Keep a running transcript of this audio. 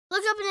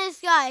look up in the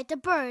sky at the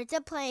birds,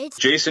 the planes.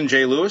 Jason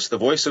J. Lewis, the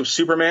voice of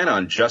Superman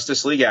on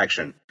Justice League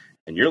Action.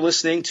 And you're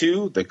listening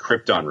to the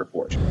Krypton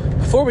Report.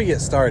 Before we get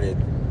started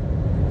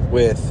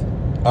with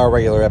our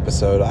regular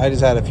episode, I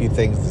just had a few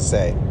things to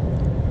say.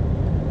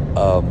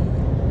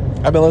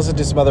 I've been listening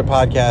to some other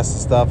podcasts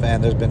and stuff,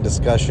 and there's been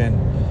discussion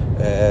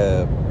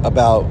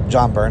about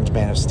John Byrne's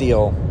Man of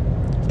Steel.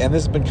 And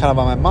this has been kind of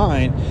on my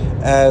mind.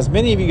 As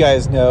many of you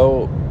guys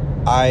know,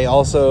 I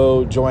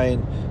also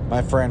joined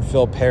my friend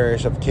Phil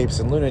Parrish of Capes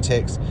and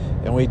Lunatics,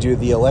 and we do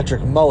the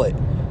Electric Mullet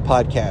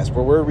podcast,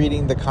 where we're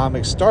reading the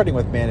comics starting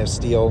with Man of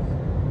Steel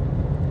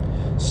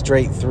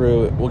straight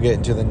through. We'll get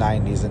into the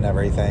 90s and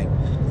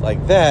everything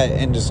like that,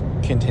 and just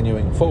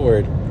continuing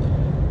forward.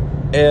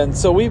 And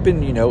so we've been,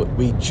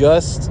 we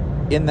just,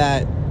 in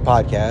that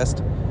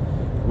podcast,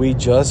 we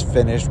just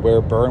finished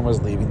where Byrne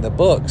was leaving the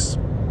books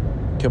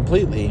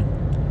completely.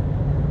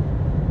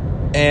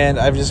 And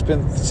I've just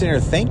been sitting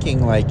here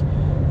thinking,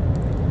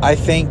 I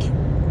think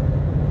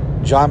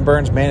John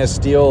Byrne's Man of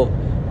Steel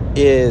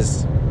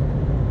is...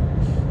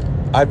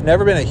 I've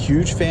never been a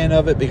huge fan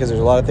of it because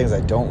there's a lot of things I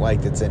don't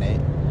like that's in it.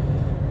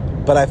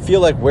 But I feel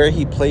like where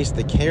he placed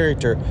the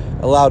character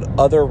allowed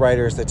other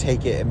writers to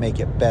take it and make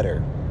it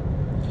better.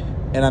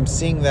 And I'm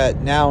seeing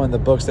that now in the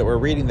books that we're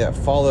reading that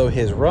follow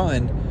his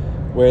run,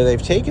 where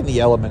they've taken the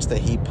elements that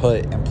he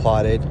put and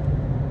plotted,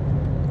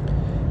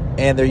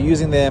 and they're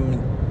using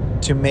them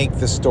to make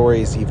the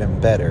stories even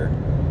better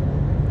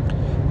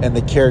and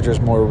the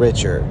characters more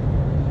richer.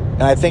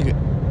 And I think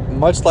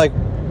much like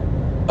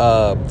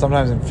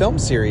sometimes in film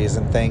series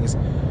and things,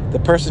 the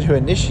person who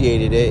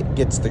initiated it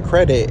gets the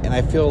credit, and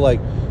I feel like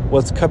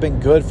what's coming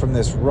good from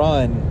this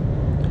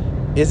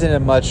run isn't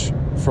as much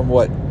from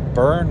what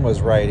Byrne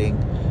was writing,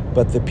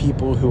 but the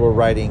people who were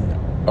writing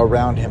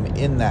around him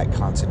in that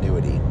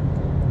continuity.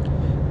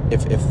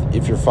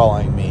 If you're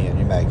following me and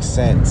it makes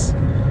sense.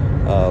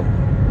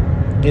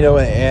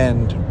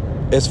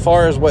 And as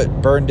far as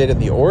what Byrne did in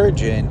the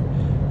origin,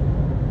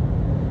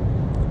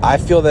 I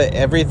feel that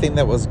everything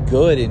that was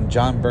good in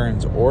John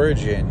Byrne's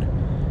origin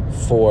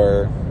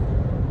for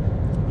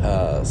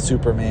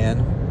Superman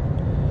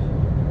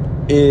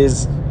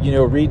is,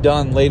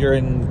 redone later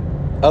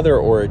in other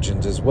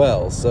origins as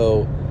well.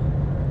 So,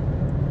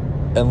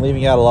 and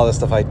leaving out a lot of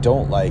stuff I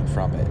don't like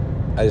from it.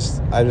 I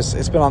just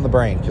it's been on the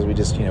brain because we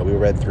just, we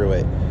read through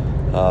it.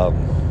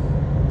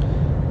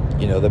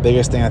 The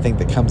biggest thing I think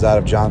that comes out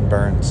of John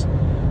Byrne's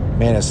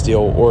Man of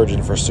Steel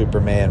origin for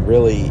Superman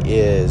really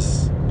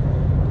is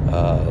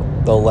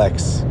the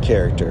Lex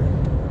character,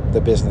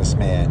 the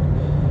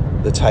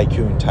businessman, the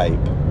tycoon type.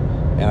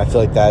 And I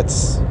feel like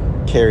that's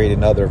carried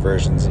in other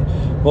versions.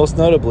 Most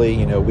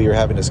notably, we were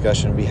having a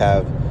discussion. We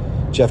have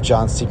Jeff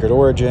Johns' Secret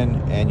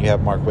Origin, and you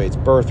have Mark Waid's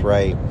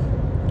Birthright,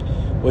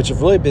 which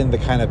have really been the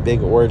kind of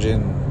big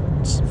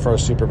origins for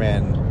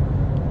Superman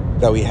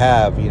that we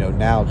have.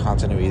 Now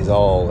continuity is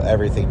all,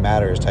 everything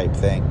matters type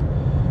thing.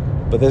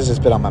 But this has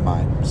just been on my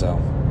mind. So,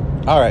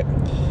 all right.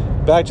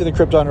 Back to the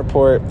Krypton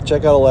Report.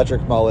 Check out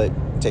Electric Mullet.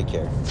 Take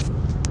care.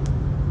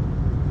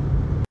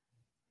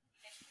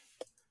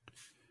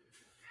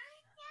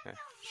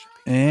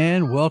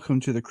 And welcome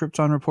to the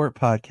Krypton Report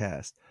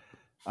podcast.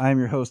 I am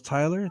your host,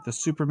 Tyler, the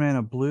Superman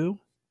of Blue,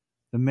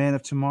 the Man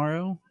of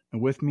Tomorrow,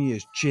 and with me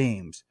is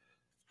James,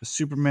 the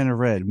Superman of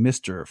Red,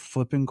 Mr.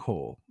 Flippin'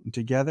 Cole. And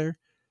together,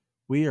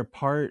 we are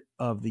part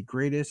of the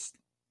greatest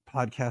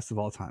podcast of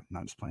all time.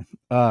 Not just playing.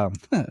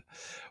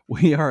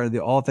 We are the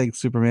All Things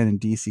Superman and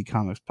DC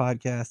Comics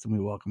podcast, and we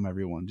welcome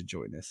everyone to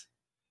join us.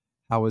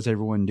 How is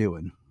everyone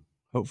doing?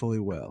 Hopefully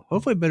well.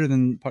 Hopefully better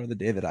than part of the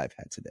day that I've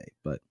had today,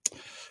 but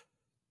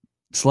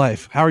it's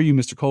life. How are you,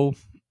 Mr. Cole?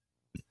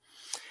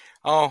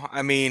 Oh,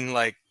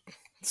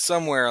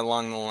 somewhere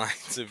along the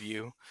lines of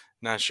you.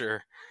 Not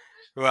sure.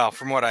 Well,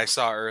 from what I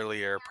saw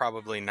earlier,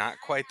 probably not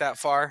quite that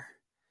far.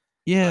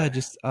 Yeah, but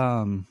just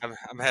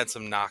I've had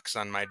some knocks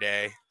on my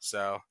day,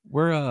 so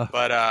we're I'm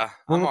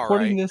recording all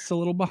right. this a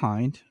little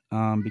behind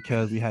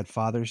because we had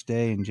Father's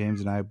Day, and James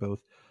and I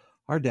both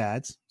are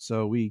dads,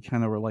 so we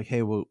kind of were like,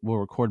 hey, we'll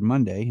record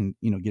Monday and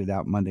get it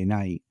out Monday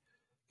night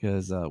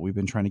because we've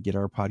been trying to get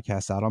our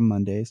podcast out on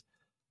Mondays.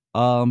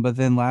 But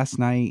then last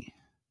night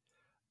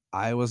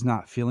I was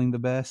not feeling the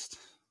best,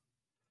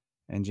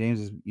 and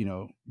James is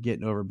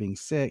getting over being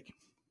sick.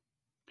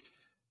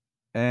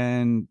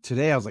 And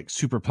today I was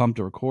super pumped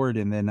to record,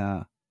 and then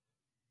a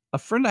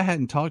friend I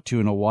hadn't talked to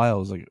in a while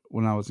was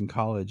when I was in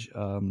college.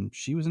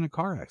 She was in a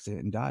car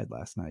accident and died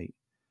last night,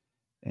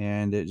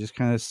 and it just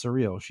kind of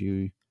surreal.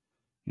 She,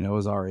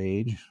 was our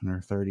age, in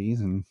her 30s,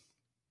 and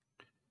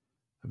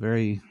a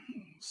very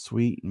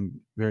sweet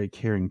and very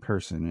caring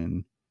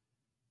person.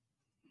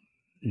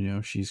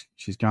 And she's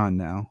gone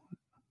now.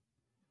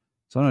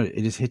 So I don't know,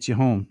 it just hits you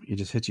home. It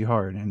just hits you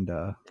hard, and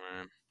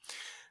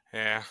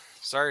yeah,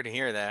 sorry to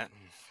hear that.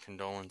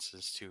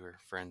 Condolences to her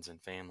friends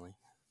and family.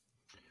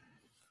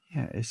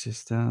 Yeah, it's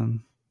just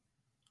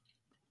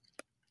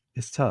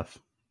it's tough.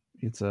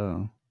 It's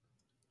so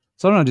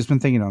I don't know, just been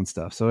thinking on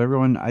stuff. So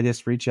everyone, I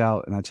just reach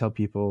out and I tell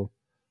people,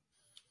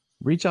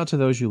 reach out to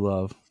those you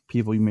love.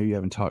 people you maybe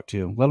haven't talked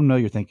to. Let them know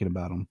you're thinking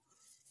about them.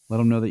 Let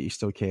them know that you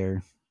still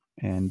care.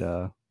 And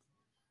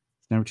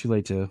it's never too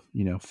late to,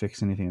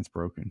 fix anything that's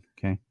broken.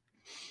 Okay.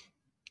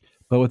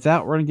 But with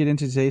that, we're going to get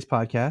into today's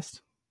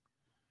podcast.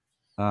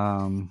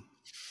 And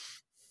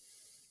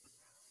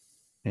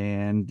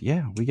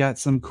yeah, we got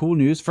some cool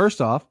news. First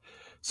off,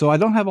 so I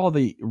don't have all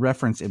the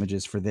reference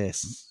images for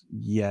this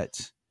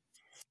yet.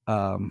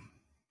 I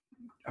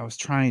was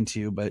trying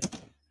to, but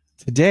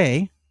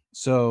today,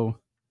 so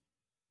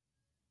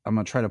I'm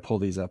going to try to pull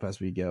these up as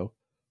we go.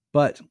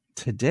 But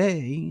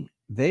today,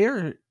 they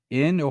are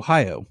in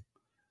Ohio.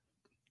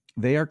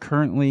 They are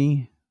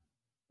currently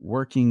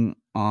working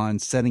on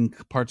setting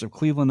parts of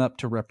Cleveland up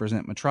to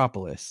represent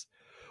Metropolis,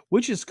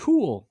 which is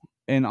cool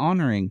and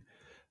honoring,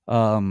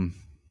 of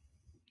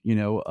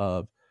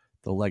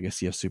the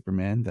legacy of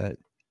Superman that,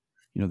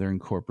 they're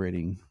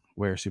incorporating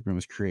where Superman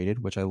was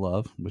created, which I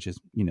love, which is,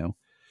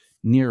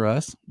 near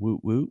us.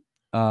 Woot woot.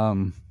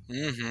 I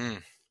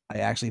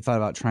actually thought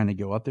about trying to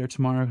go up there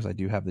tomorrow because I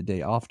do have the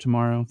day off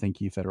tomorrow.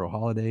 Thank you, federal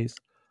holidays.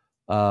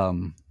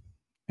 And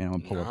I'm gonna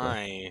pull up.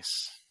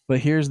 Nice. But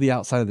here's the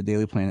outside of the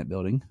Daily Planet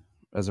building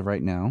as of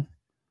right now.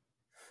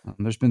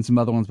 There's been some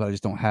other ones, but I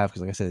just don't have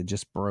because, like I said, it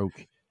just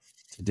broke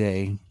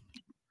today.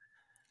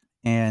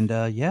 And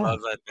yeah,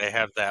 love that they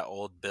have that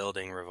old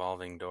building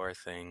revolving door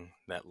thing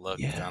that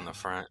looked on the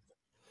front.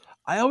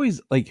 I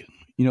always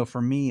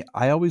for me,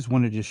 I always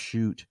wanted to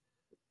shoot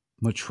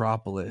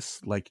Metropolis,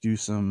 like do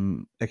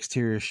some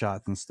exterior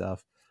shots and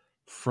stuff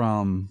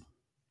from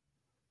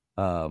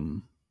Dubai.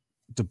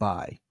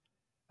 I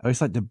always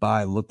thought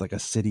Dubai looked like a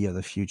city of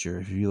the future.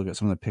 If you look at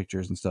some of the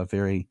pictures and stuff,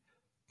 very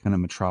kind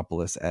of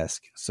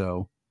Metropolis-esque.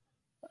 So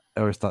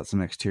I always thought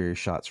some exterior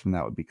shots from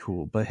that would be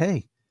cool. But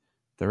hey,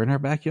 they're in our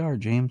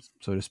backyard, James,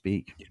 so to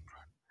speak.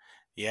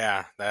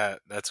 Yeah,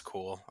 that's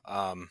cool.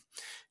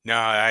 No,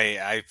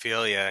 I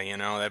feel you.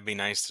 That'd be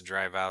nice to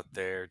drive out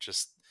there,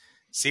 just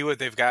see what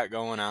they've got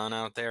going on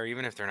out there,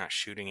 even if they're not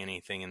shooting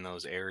anything in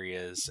those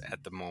areas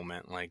at the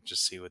moment. Like,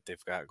 just see what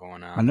they've got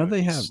going on. I know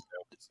they have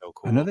so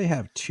cool. I know they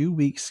have 2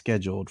 weeks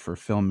scheduled for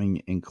filming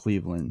in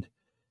Cleveland,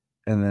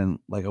 and then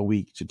like a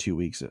week to 2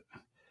 weeks,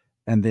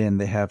 and then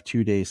they have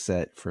 2 days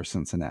set for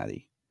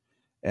Cincinnati.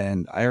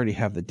 And I already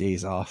have the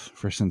days off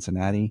for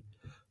Cincinnati,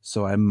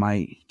 so I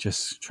might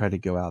just try to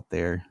go out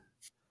there.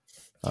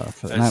 I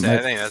think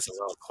that's a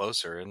little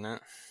closer, isn't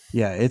it?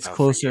 Yeah, it's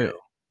closer.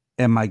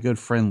 And my good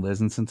friend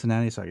lives in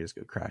Cincinnati, so I can just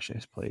go crash at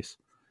his place.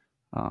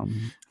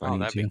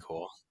 That'd be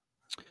cool.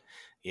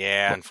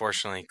 Yeah,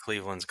 unfortunately,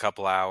 Cleveland's a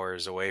couple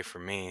hours away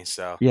from me,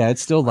 so yeah,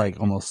 it's still like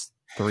almost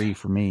 3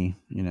 for me.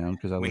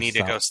 Because we need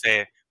to go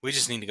stay. We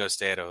just need to go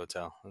stay at a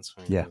hotel. That's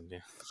what we need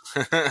to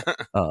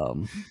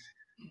do.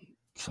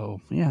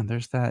 So yeah,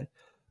 there's that.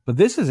 But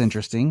this is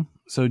interesting.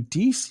 So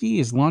DC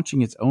is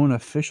launching its own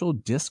official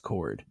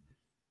Discord.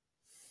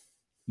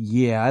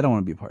 Yeah, I don't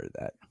want to be part of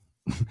that.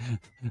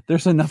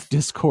 There's enough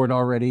Discord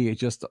already,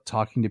 just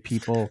talking to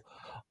people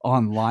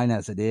online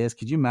as it is.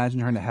 Could you imagine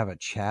trying to have a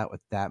chat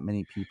with that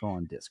many people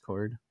on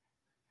Discord?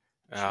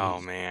 Oh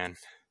man.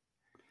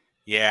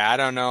 Yeah, I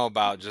don't know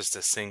about just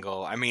a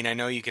single. I mean, I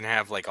know you can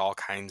have like all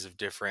kinds of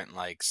different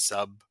like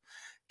sub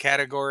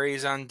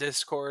categories on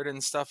Discord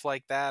and stuff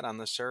like that on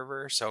the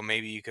server. So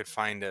maybe you could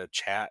find a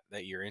chat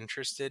that you're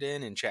interested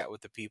in and chat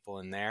with the people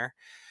in there.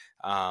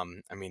 I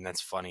mean,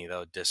 that's funny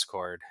though.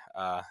 Discord,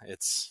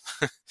 it's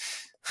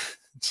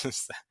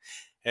just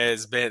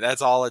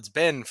that's all it's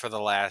been for the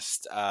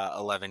last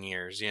 11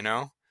 years,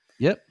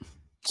 Yep.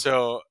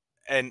 So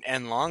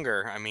and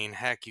longer. I mean,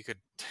 heck, you could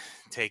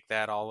take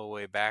that all the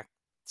way back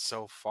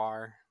so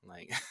far.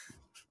 Like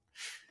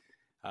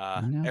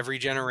every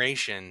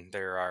generation,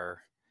 there are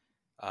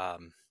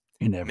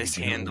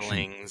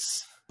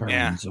mishandlings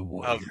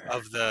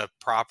of the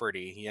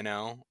property,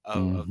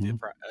 of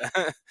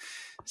the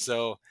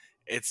so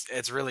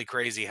it's really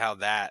crazy how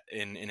that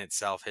in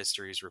itself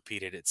history has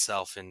repeated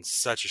itself in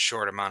such a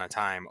short amount of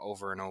time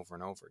over and over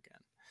and over again.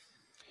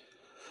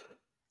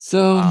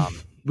 So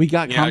we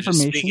got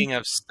confirmation. Just speaking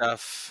of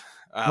stuff,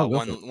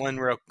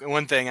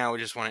 one thing I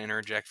would just want to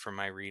interject from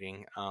my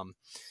reading.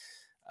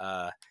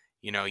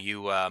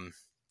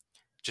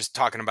 Just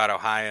talking about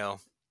Ohio,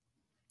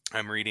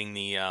 I'm reading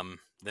the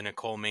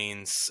Nicole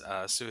Main's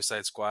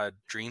Suicide Squad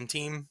Dream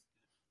Team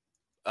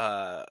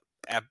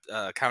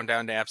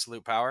Countdown to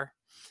Absolute Power,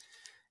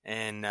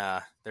 and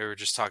they were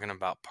just talking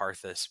about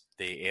Parthas,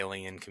 the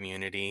alien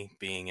community,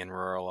 being in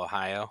rural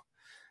Ohio.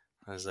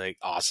 I was like,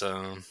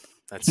 awesome,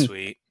 that's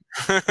sweet.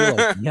 You're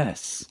like,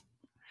 yes.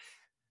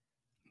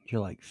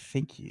 You're like,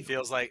 thank you.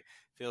 Feels like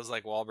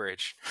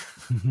Walbridge.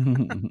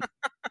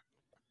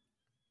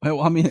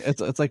 Well, I mean,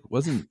 it's like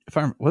wasn't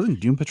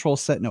Doom Patrol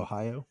set in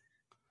Ohio?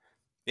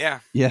 Yeah.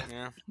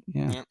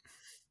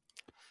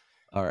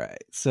 All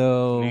right,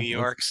 so New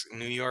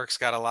York's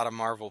got a lot of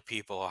Marvel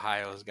people.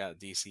 Ohio's got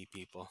DC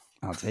people.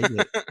 I'll take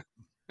it.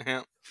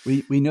 Yeah.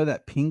 We know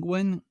that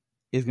Penguin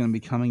is going to be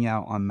coming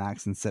out on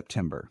Max in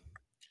September,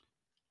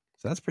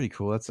 so that's pretty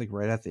cool. That's like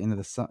right at the end of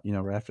the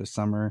right after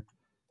summer,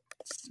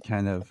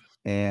 kind of.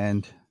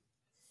 And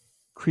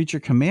Creature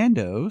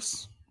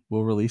Commandos,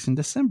 will release in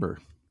December.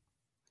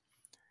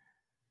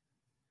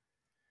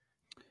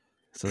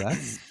 So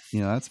that's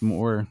that's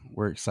more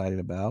we're excited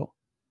about.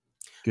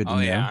 Good to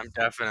know. Yeah, I'm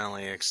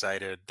definitely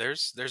excited.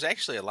 There's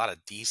actually a lot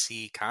of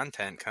DC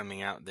content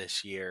coming out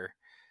this year,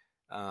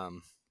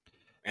 and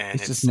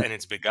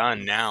it's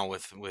begun now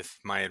with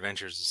My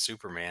Adventures of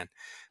Superman.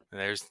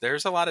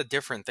 There's a lot of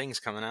different things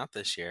coming out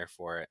this year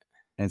for it.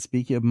 And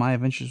speaking of My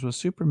Adventures with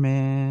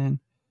Superman,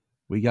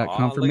 we got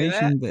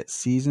confirmation that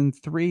season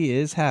 3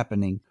 is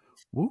happening.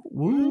 Woo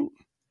woo!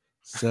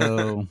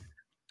 So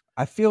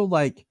I feel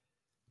like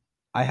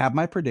I have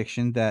my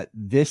prediction that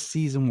this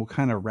season will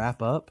kind of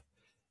wrap up,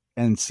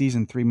 and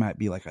season 3 might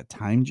be like a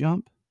time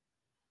jump,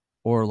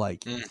 or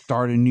like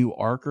start a new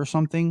arc or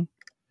something.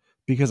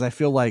 Because I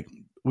feel like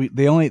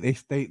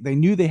they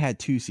knew they had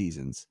 2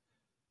 seasons.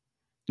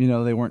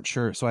 They weren't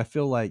sure. So I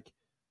feel like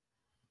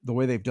the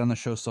way they've done the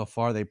show so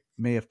far, they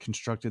may have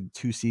constructed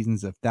 2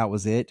 seasons. If that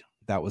was it,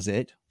 that was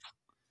it.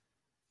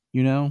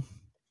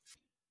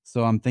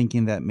 So I'm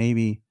thinking that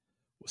maybe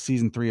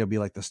season 3 will be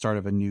like the start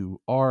of a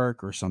new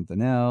arc or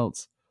something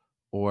else,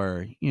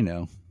 or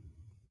it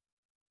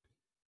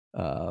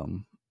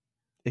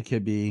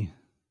could be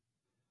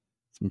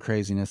some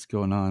craziness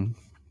going on.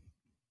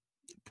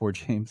 Poor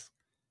James.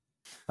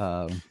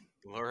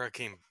 Laura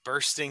came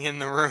bursting in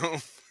the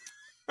room.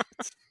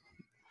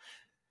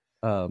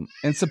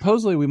 And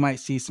supposedly we might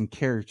see some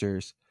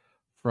characters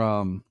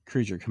from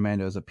Creature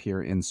Commandos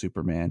appear in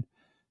Superman.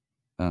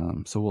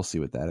 So we'll see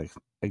what that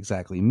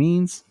exactly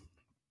means.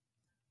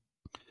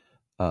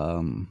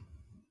 But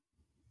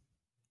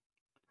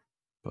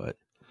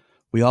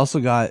we also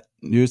got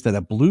news that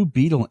a Blue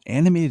Beetle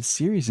animated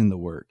series in the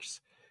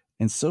works.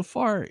 And so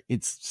far,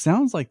 it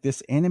sounds like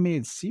this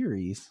animated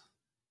series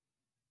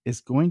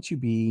is going to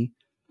be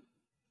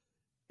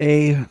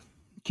a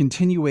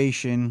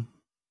continuation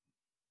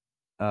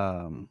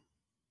of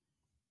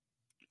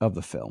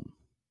the film.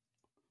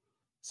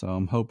 So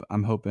I'm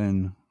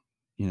hoping,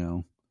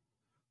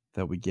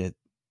 that we get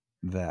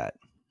that.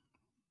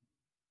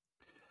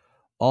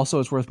 Also,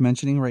 it's worth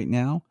mentioning right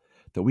now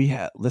that we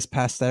had this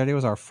past Saturday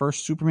was our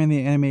first Superman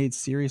the Animated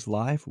Series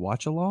live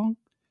watch along.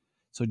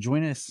 So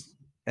join us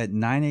at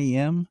 9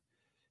 a.m.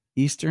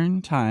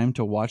 Eastern time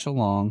to watch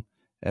along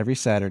every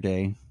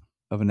Saturday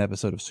of an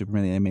episode of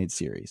Superman the Animated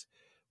Series.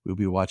 We'll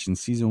be watching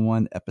season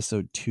 1,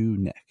 episode 2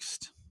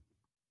 next.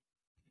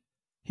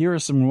 Here are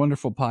some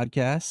wonderful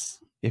podcasts.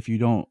 If you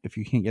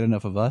can't get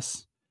enough of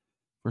us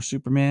for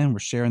Superman, we're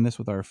sharing this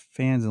with our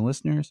fans and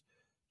listeners.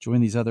 Join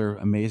these other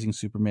amazing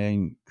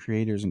Superman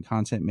creators and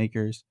content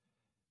makers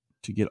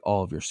to get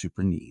all of your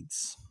super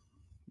needs.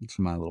 These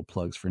are my little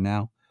plugs for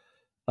now.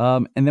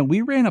 And then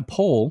we ran a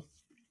poll,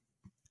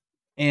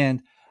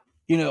 and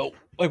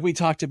like we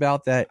talked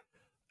about that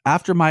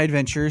after My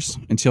Adventures,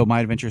 until My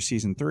Adventures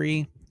season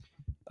 3,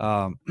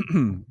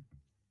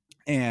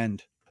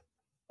 and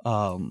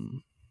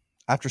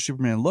after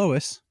Superman and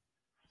Lois,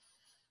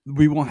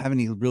 we won't have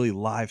any really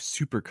live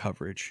super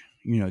coverage,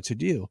 to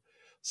do.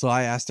 So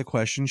I asked the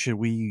question, should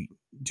we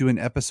do an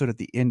episode at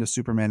the end of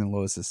Superman and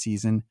Lois'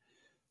 season,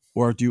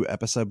 or do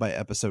episode by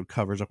episode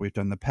coverage like we've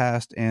done in the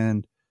past?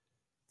 And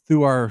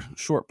through our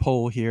short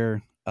poll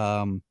here,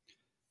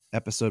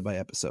 episode by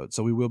episode.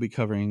 So we will be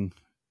doing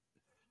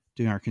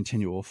our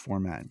continual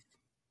format.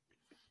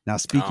 Now,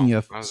 speaking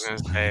of, I was gonna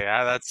say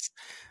I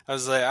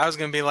was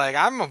gonna be like,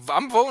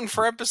 I'm voting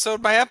for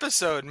episode by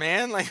episode,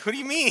 man. Like, what do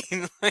you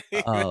mean?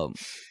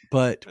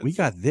 But we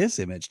got this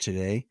image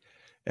today,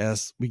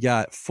 as we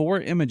got 4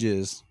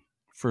 images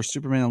for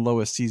Superman and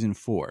Lois season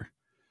 4.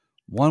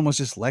 One was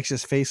just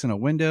Lex's face in a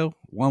window.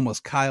 One was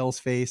Kyle's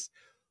face.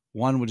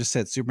 One would just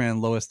said Superman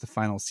and Lois the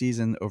final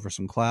season over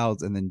some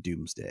clouds, and then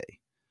Doomsday.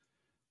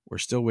 We're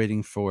still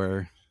waiting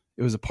for.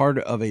 It was a part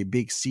of a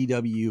big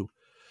CW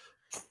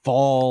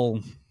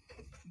fall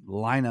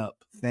lineup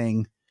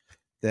thing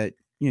that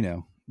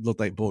looked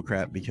like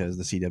bullcrap because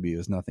the CW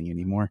is nothing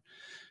anymore.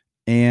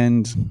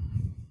 And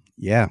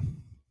yeah.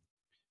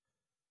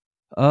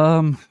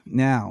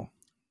 Now.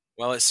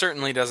 Well, it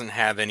certainly doesn't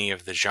have any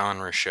of the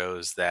genre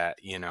shows that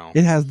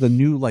It has the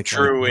new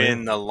drew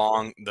in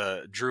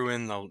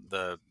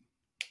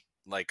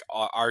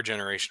our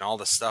generation, all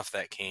the stuff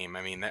that came.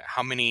 I mean,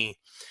 how many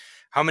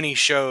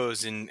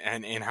shows in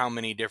how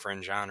many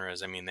different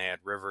genres? I mean, they had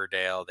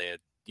Riverdale, they had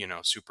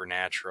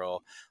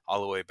Supernatural, all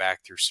the way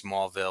back through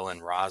Smallville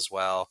and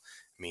Roswell.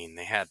 I mean,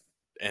 they had,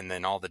 and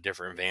then all the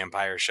different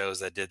vampire shows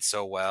that did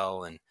so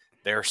well, and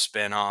their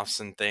spin-offs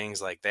and things.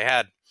 Like, they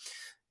had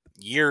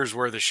years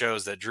worth of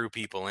shows that drew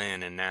people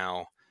in, and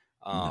now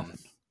a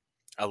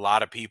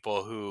lot of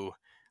people who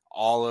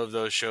all of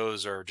those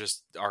shows are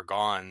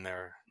gone.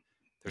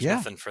 There's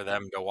nothing for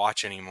them to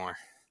watch anymore.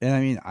 And I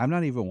mean, I'm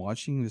not even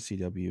watching the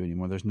CW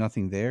anymore. There's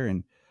nothing there,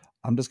 and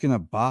I'm just gonna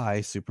buy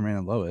Superman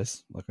and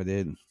Lois like I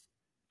did,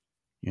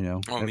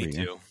 me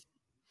too.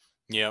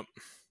 Yep.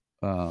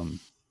 The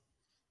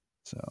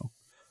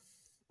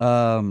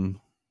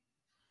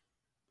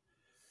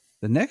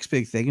next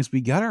big thing is we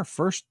got our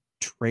first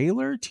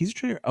teaser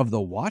trailer of the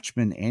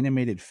Watchmen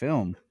animated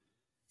film.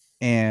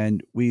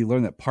 And we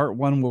learned that part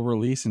 1 will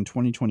release in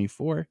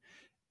 2024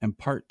 and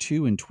part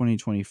 2 in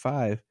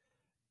 2025.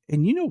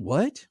 And you know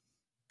what?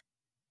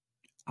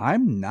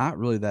 I'm not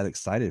really that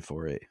excited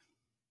for it.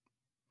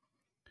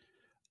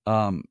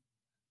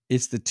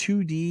 It's the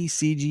 2D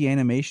CG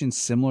animation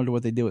similar to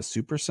what they did with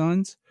Super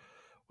Sons,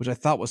 which I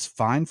thought was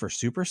fine for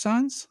Super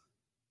Sons.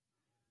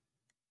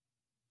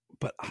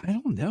 But I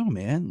don't know,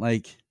 man.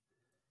 Like,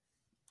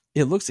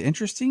 it looks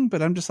interesting,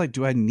 but I'm just like,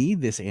 do I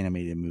need this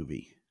animated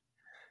movie?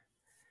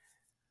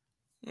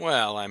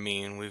 Well, I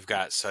mean, we've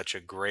got such a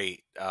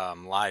great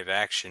live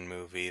action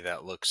movie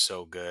that looks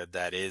so good,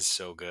 that is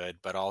so good,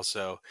 but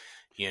also,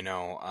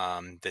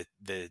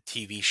 the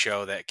TV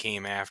show that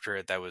came after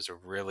it that was a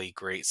really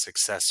great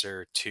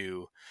successor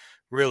to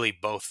really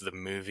both the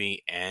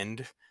movie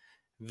and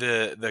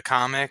the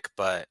comic,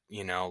 but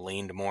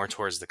leaned more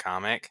towards the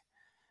comic,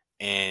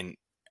 and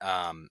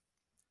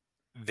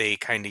they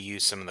kind of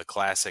use some of the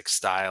classic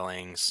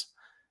stylings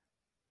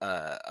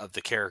of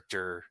the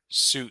character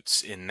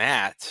suits in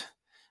that.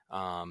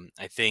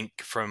 I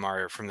think from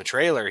the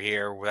trailer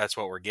here, that's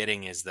what we're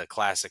getting is the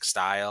classic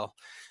style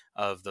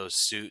of those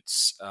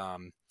suits,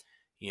 and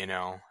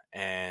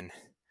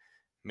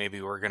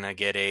maybe we're gonna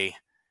get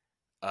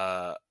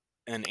an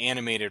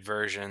animated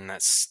version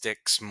that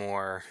sticks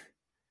more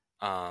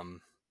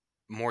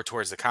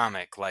towards the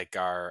comic, like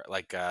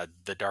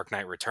the Dark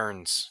Knight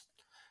Returns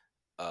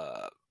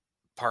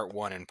part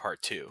 1 and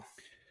part 2.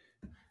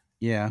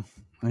 Yeah,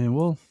 I mean,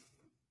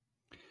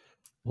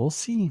 we'll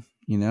see,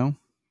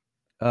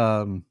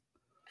 and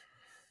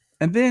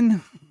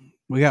then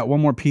we got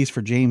one more piece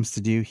for James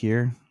to do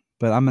here,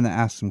 but I'm going to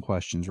ask some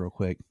questions real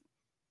quick.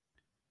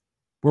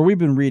 Where we've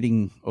been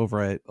reading over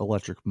at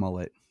Electric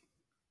Mullet,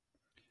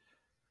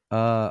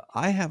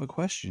 I have a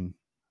question,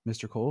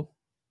 Mr. Cole.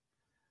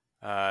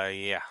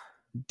 Yeah.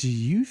 Do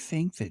you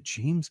think that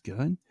James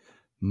Gunn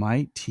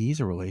might tease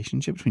a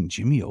relationship between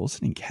Jimmy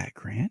Olsen and Cat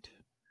Grant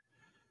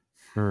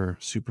for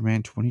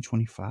Superman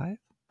 2025?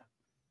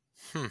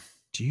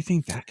 Do you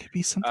think that could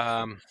be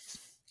something?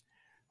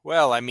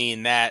 Well, I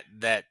mean, that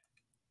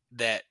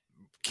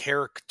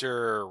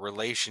character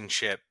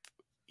relationship,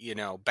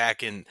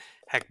 back in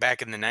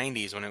the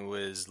 90s when it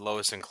was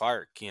Lois and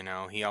Clark,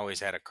 he always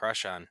had a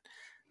crush on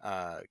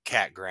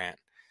Cat Grant.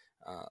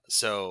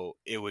 So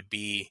it would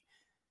be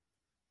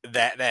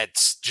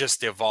that's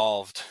just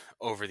evolved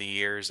over the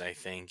years, I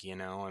think,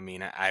 I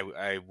mean,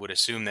 I would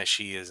assume that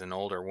she is an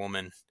older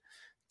woman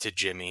to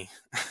Jimmy.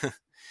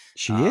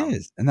 She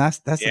is. And that's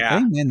the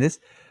thing, man.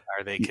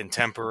 Are they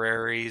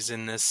contemporaries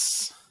in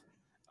this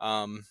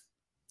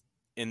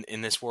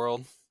in this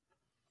world?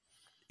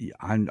 Yeah,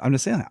 I'm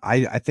just saying,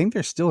 I think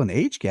there's still an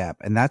age gap,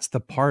 and that's the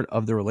part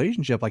of the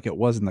relationship like it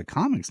was in the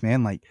comics,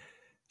 man. Like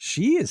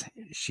she is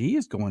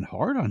going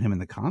hard on him in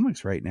the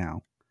comics right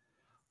now.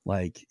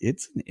 Like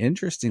it's an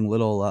interesting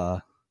little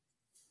well,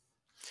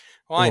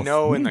 I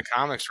know in the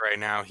comics right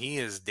now he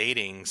is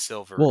dating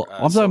Silver. Well,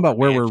 I'm talking about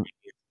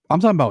I'm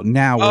talking about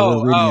now where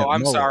we're reading it.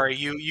 I'm sorry.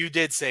 You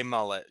did say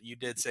mullet. You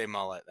did say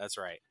mullet. That's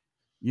right.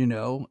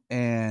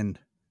 And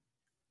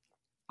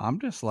I'm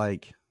just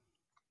like,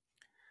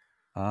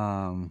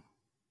 that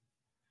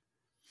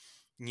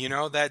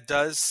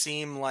does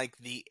seem like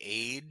the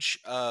age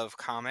of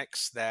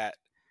comics that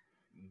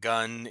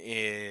Gunn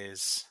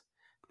is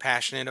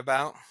passionate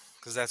about,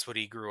 because that's what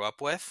he grew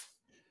up with.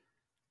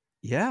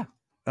 Yeah,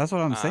 that's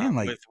what I'm saying.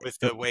 Like with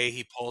the way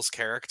he pulls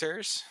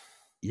characters.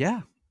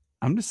 Yeah,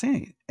 I'm just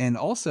saying. And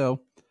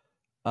also,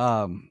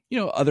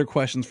 other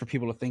questions for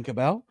people to think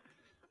about.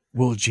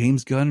 Will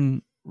James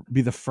Gunn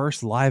be the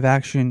first live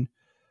action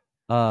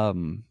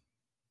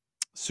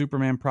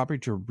Superman property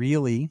to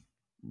really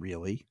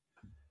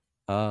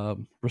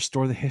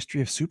restore the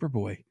history of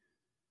Superboy?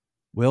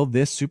 Will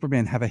this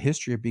Superman have a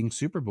history of being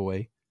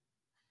Superboy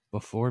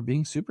before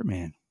being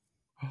Superman?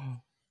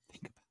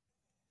 Think about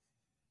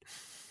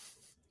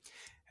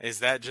it. Is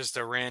that just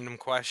a random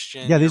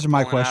question? Yeah, these are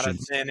my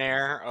questions. Out of thin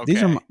air. Okay.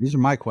 These are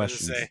my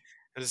questions. I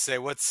was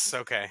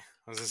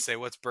gonna say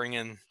what's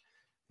bringing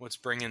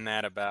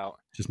that about?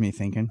 Just me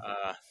thinking,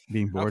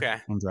 being bored.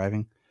 Okay. I'm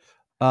driving.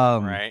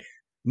 Right.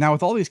 Now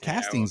with all these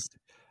castings,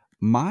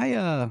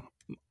 I'm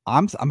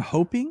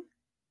hoping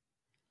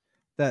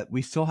that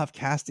we still have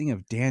casting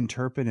of Dan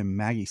Turpin and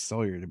Maggie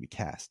Sawyer to be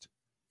cast,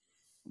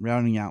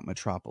 rounding out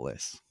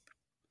Metropolis.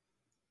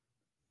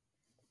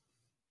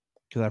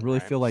 Because I really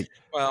feel like,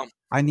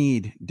 I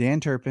need Dan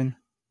Turpin,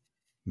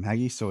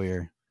 Maggie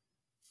Sawyer,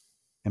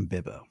 and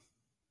Bibbo.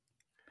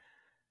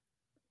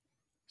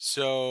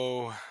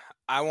 So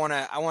I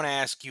wanna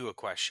ask you a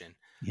question.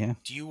 Yeah.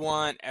 Do you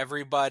want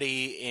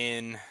everybody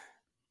in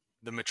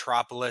the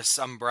Metropolis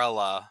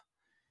umbrella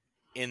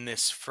in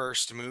this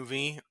first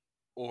movie,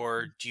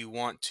 or do you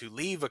want to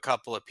leave a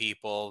couple of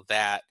people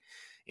that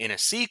in a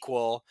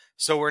sequel,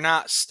 so we're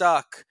not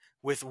stuck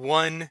with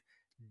one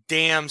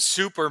damn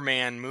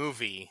Superman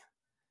movie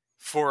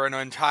for an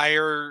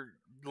entire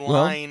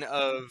line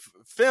of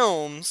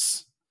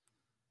films?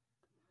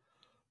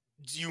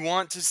 you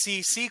want to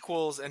see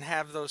sequels and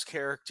have those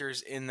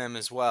characters in them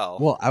as well.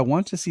 Well, I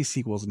want to see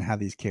sequels and have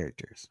these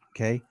characters.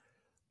 Okay.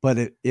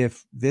 But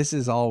if this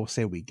is all,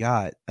 say, we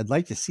got, I'd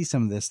like to see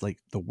some of this, like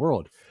the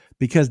world,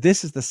 because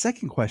this is the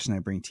second question I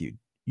bring to you.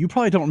 You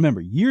probably don't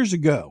remember. Years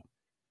ago,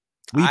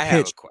 I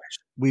have a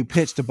question. We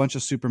pitched a bunch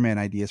of Superman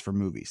ideas for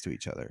movies to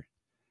each other.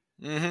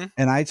 Mm-hmm.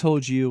 And I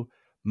told you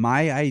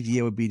my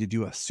idea would be to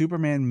do a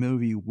Superman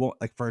movie,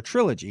 like for a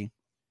trilogy.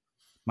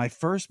 My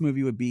first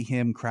movie would be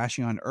him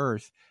crashing on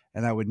Earth,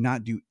 and I would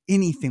not do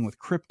anything with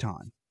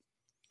Krypton.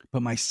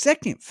 But my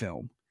second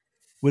film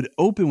would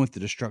open with the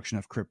destruction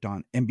of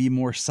Krypton and be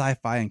more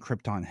sci-fi and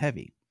Krypton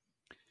heavy.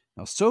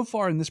 Now, so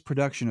far in this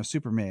production of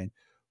Superman,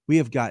 we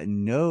have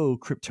gotten no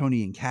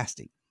Kryptonian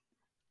casting.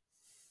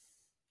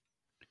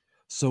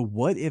 So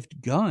what if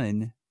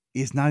Gunn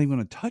is not even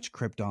going to touch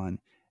Krypton,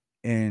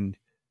 and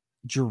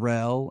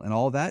Jor-El and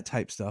all that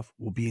type stuff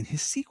will be in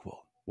his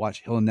sequel?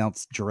 Watch, he'll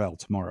announce Jor-El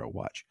tomorrow.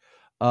 Watch.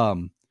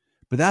 But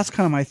that's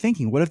kind of my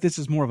thinking. What if this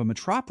is more of a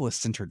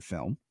Metropolis-centered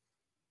film,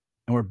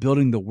 and we're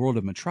building the world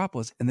of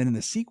Metropolis, and then in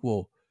the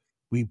sequel,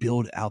 we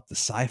build out the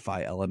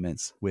sci-fi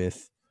elements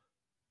with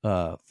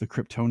the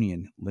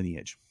Kryptonian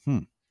lineage.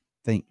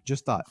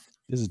 Just thought.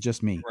 This is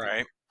just me.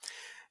 Right.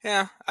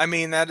 Yeah, I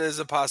mean, that is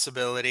a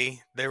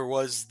possibility. There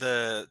was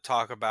the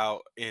talk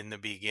about in the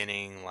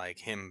beginning, like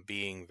him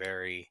being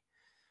very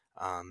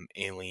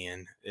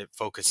alien,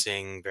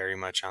 focusing very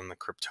much on the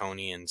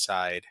Kryptonian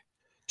side.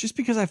 Just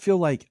because I feel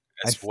like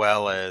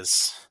well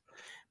as,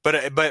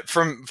 but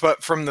from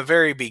the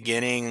very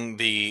beginning,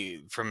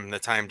 from the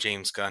time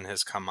James Gunn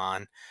has come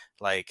on,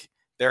 like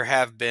there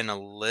have been a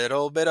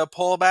little bit of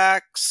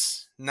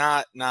pullbacks,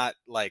 not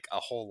like a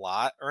whole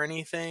lot or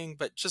anything,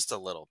 but just a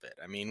little bit.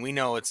 I mean, we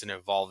know it's an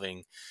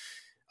evolving,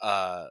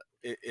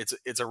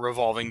 it's a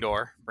revolving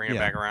door, bring it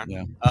back around,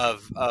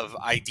 of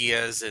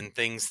ideas and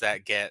things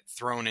that get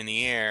thrown in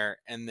the air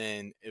and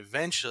then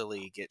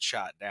eventually get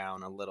shot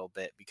down a little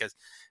bit because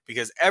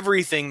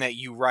everything that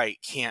you write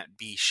can't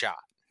be shot.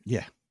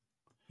 Yeah.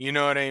 You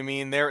know what I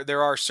mean?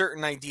 There are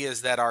certain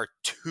ideas that are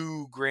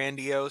too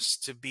grandiose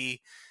to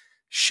be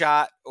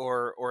shot,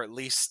 or at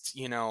least,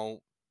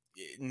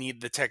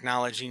 the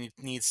technology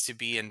needs to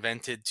be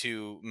invented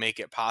to make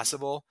it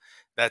possible.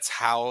 That's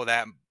how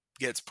that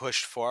gets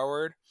pushed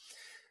forward.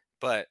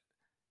 But,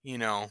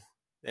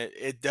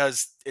 it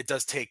does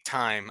take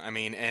time. I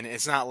mean, and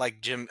it's not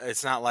like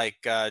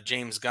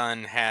James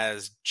Gunn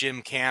has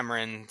Jim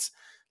Cameron's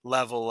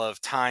level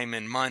of time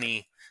and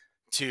money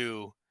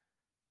to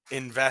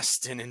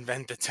invest and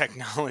invent the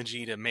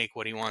technology to make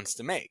what he wants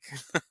to make.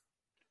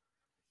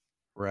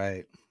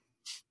 Right.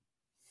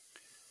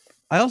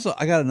 I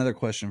got another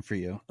question for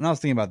you. And I was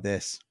thinking about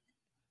this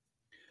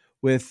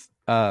with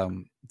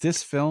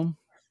this film.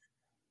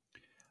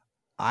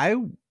 I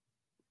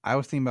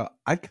was thinking about,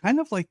 I'd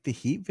kind of like the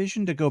heat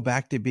vision to go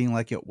back to being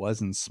like it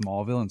was in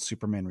Smallville and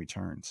Superman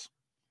Returns.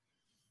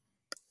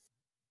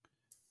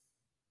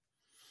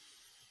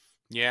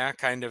 Yeah,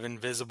 kind of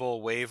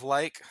invisible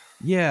wave-like.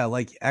 Yeah,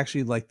 like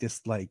actually like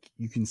this, like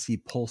you can see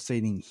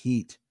pulsating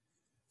heat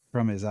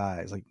from his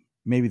eyes, like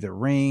maybe the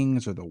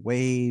rings or the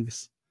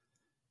waves,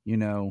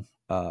 and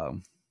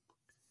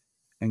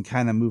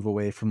kind of move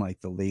away from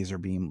like the laser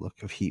beam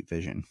look of heat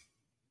vision.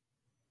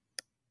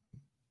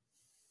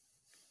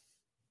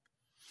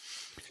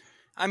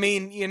 I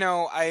mean,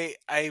 I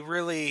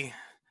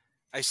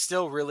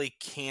still really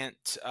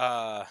can't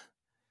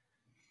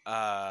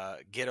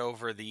get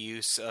over the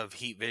use of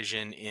heat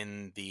vision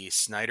in the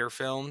Snyder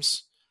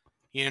films.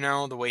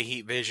 The way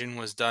heat vision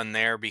was done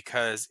there,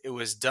 because it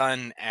was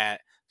done at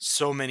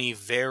so many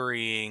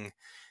varying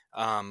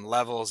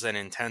levels and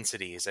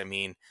intensities. I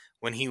mean,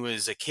 when he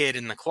was a kid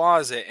in the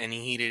closet and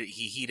he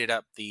heated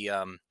up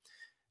the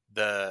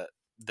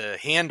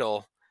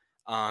handle,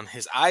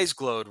 his eyes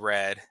glowed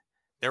red.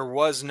 There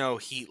was no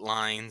heat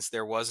lines,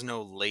 there was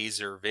no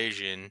laser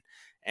vision,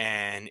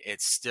 and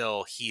it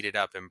still heated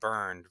up and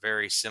burned.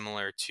 Very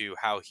similar to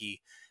how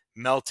he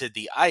melted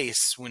the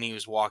ice when he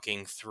was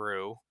walking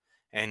through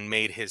and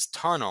made his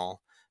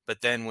tunnel.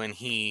 But then when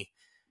he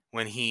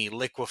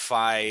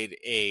liquefied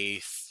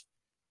a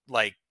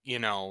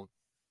 2-ton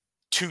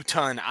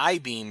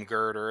I-beam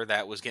girder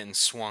that was getting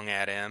swung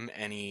at him,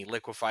 and he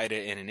liquefied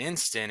it in an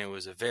instant, it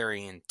was a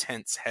very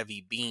intense,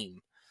 heavy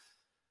beam.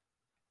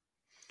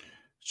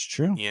 It's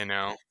true.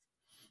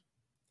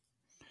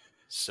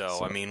 So,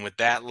 I mean, with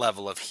that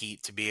level of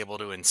heat, to be able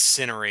to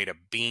incinerate a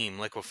beam,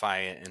 liquefy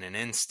it in an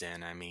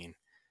instant, I mean,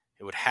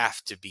 it would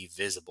have to be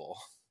visible,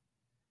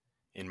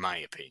 in my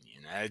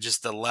opinion.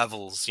 Just the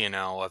levels,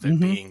 of it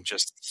being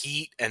just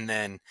heat, and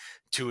then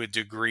to a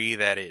degree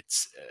that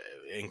it's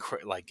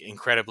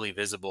incredibly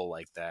visible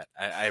like that.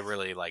 I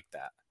really like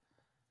that.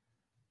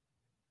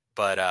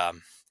 But,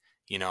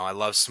 I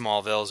love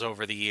Smallville's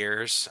over the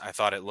years. I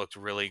thought it looked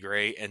really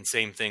great. And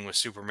same thing with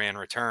Superman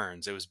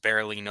Returns. It was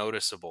barely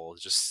noticeable.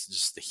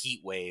 Just the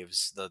heat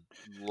waves, the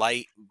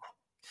light,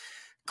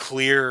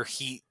 clear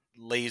heat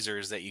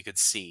lasers that you could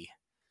see.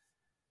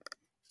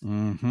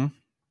 Mm-hmm.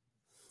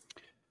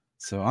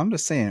 So I'm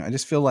just saying, I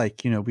just feel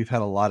like, we've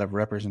had a lot of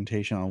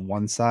representation on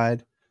one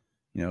side,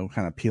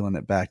 kind of peeling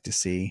it back to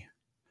see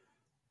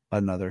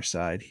another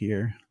side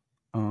here.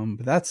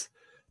 But that's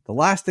the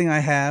last thing I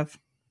have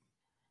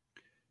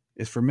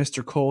is for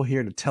Mr. Cole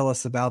here to tell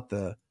us about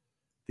the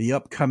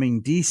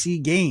upcoming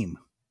DC game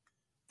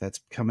that's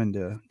coming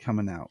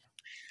out.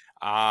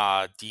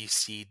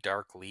 DC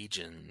Dark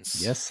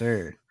Legions. Yes,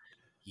 sir.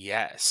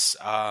 Yes.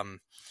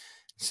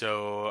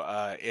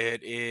 So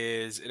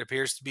it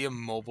appears to be a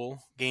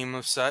mobile game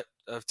of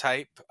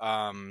type,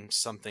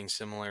 something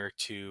similar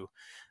to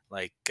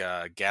like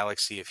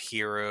Galaxy of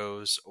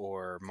Heroes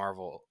or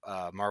Marvel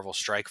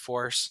Strike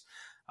Force.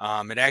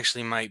 It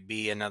actually might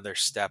be another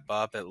step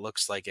up. It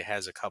looks like it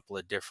has a couple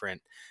of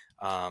different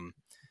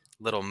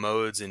little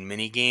modes and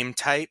mini game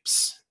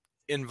types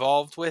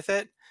involved with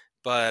it,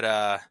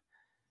 but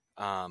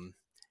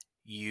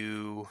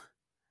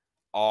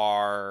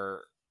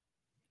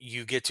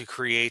you get to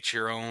create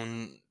your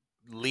own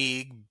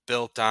league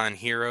built on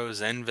heroes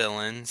and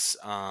villains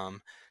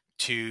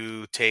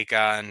to take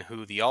on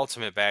who the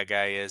ultimate bad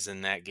guy is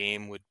in that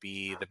game would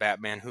be the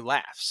Batman Who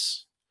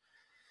Laughs.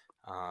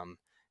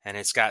 And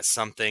it's got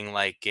something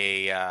like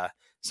the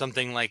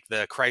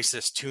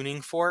Crisis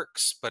tuning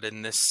forks, but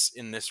in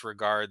this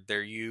regard,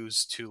 they're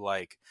used to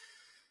like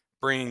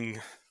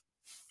bring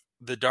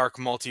the dark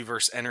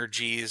multiverse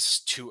energies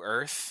to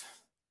Earth,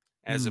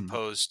 as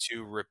opposed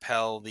to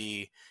repel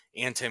the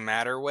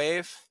antimatter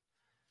wave.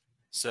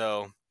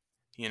 So,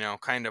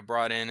 kind of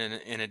brought in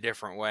a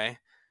different way.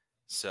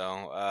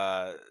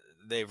 So,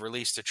 they've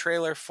released a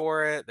trailer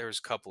for it. There's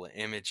a couple of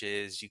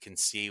images. You can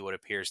see what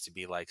appears to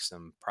be like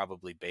some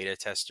probably beta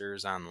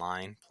testers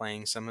online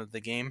playing some of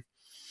the game.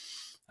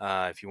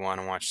 If you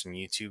want to watch some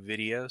YouTube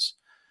videos.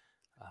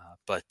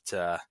 But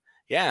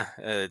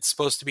it's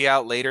supposed to be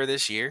out later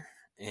this year.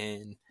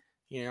 And,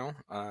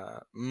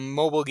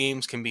 mobile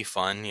games can be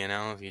fun,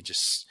 if you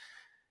just,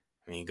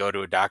 go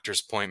to a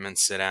doctor's appointment,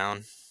 sit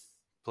down,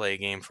 play a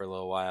game for a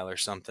little while or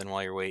something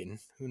while you're waiting.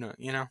 Who knows,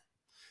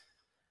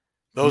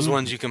 Those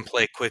ones you can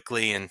play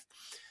quickly, and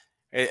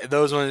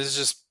those ones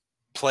just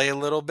play a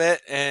little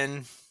bit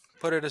and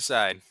put it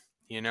aside,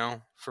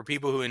 For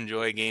people who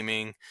enjoy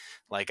gaming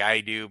like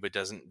I do, but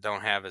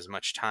don't have as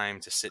much time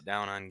to sit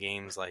down on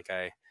games like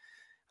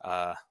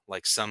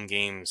some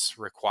games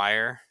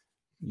require.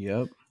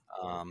 Yep.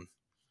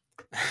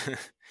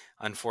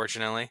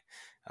 Unfortunately,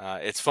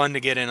 it's fun to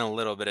get in a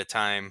little bit of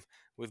time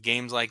with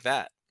games like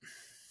that.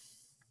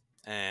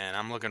 And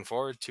I'm looking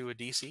forward to a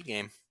DC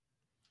game.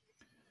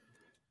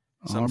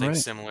 Something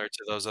similar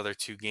to those other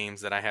two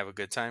games that I have a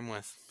good time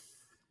with.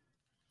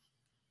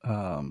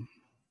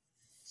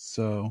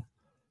 So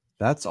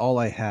that's all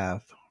I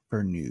have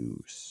for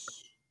news.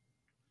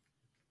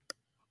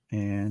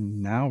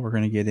 And now we're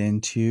going to get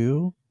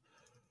into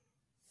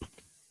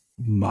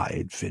my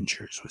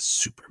adventures with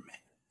Superman.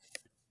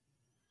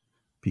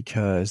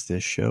 Because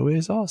this show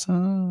is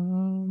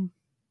awesome.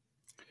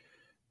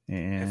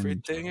 And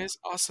everything is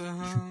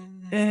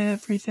awesome.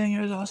 Everything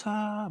is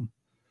awesome.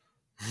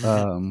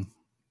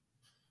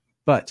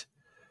 But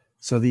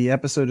so the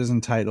episode is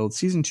entitled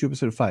Season 2,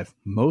 Episode 5,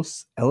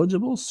 Most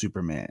Eligible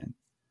Superman.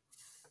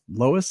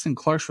 Lois and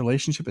Clark's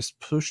relationship is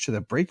pushed to the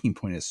breaking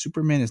point as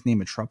Superman is named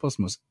Metropolis'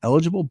 most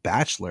eligible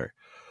bachelor,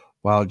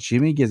 while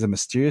Jimmy gives a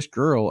mysterious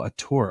girl a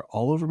tour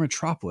all over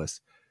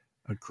Metropolis,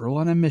 a girl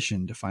on a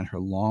mission to find her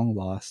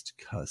long-lost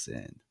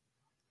cousin.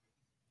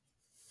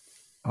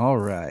 All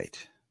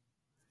right.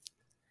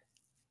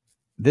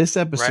 This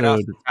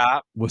episode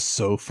was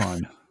so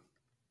fun.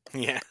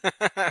 Yeah,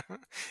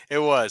 it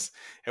was.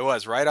 It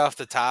was right off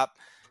the top.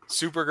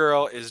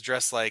 Supergirl is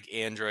dressed like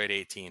Android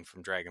 18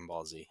 from Dragon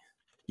Ball Z.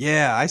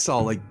 Yeah, I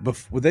saw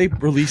before they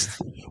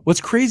released.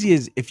 What's crazy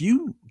is if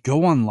you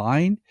go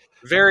online,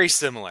 very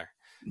similar.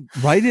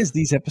 Right as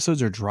these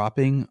episodes are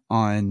dropping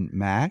on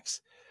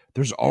Max,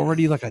 there's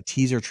already like a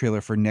teaser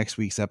trailer for next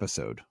week's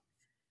episode.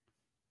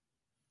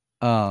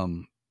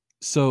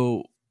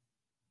 So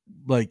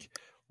like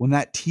when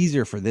that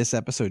teaser for this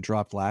episode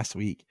dropped last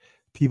week,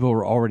 people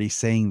were already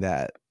saying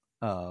that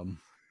about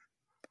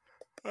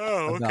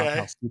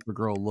how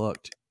Supergirl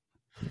looked.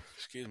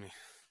 Excuse me.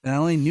 And I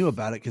only knew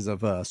about it because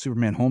of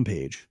Superman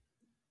homepage.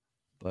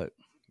 But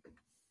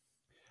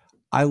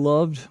I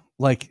loved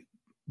that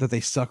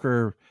they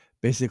sucker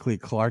basically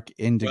Clark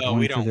into going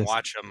we for don't this.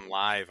 Watch them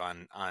live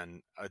on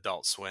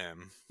Adult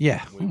Swim.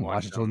 Yeah, we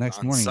watch it till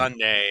next morning.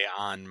 Sunday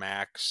on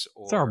Max.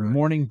 It's our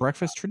morning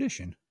breakfast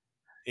tradition.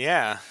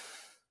 Yeah.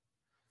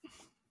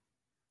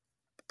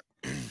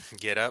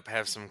 Get up,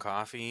 have some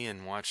coffee,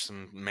 and watch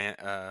some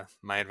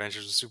My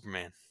Adventures with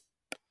Superman.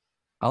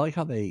 I like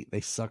how they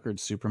suckered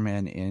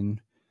Superman in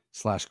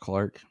 /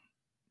 Clark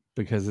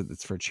because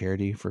it's for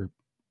charity for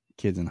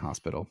kids in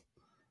hospital.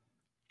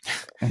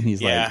 And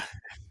he's like,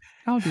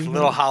 I'll do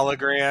little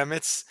hologram.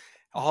 It's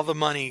all the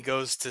money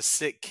goes to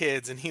sick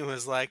kids. And he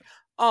was like,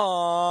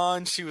 oh,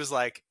 and she was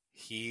like,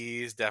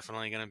 he's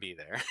definitely going to be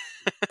there.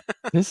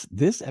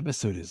 This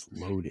episode is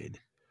loaded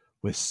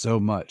with so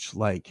much.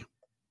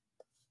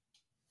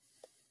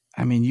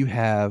 You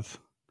have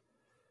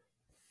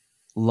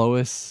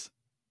Lois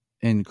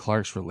and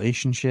Clark's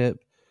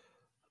relationship.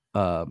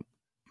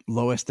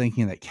 Lois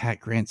thinking that Cat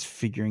Grant's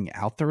figuring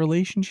out the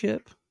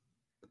relationship.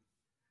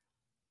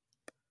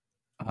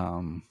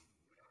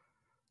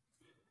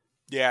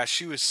 Yeah,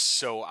 she was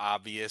so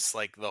obvious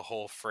like the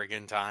whole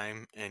friggin'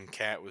 time, and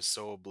Kat was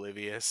so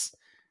oblivious,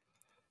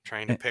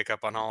 trying to pick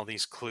up on all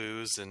these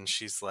clues, and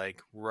she's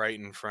like right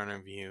in front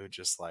of you,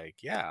 just like,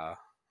 yeah.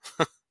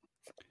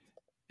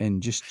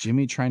 And just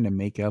Jimmy trying to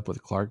make up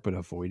with Clark but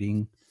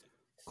avoiding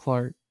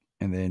Clark,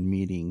 and then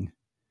meeting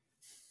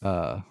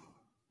Kara,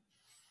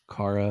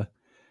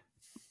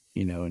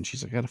 and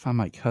she's like, I gotta find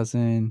my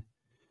cousin,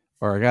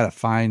 or I gotta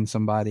find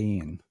somebody,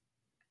 and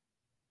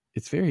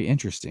it's very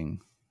interesting.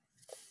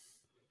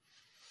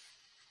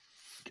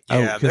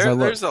 Yeah,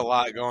 there's a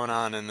lot going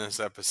on in this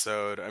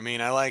episode. I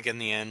mean, I like in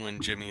the end when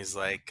Jimmy's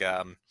like,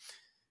 I'm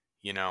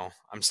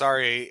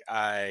sorry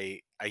I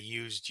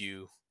used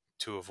you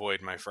to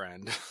avoid my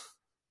friend.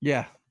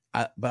 Yeah,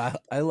 but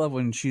I love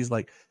when he's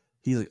like,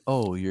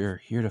 oh, you're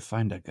here to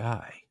find a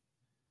guy.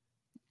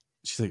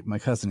 She's like, my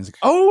cousin. Is like,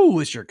 oh,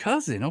 it's your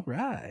cousin. All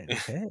right,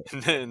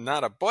 okay.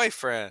 Not a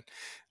boyfriend.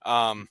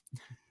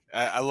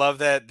 I love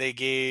that they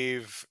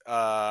gave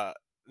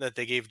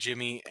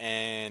Jimmy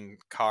and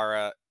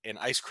Kara an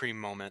ice cream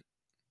moment.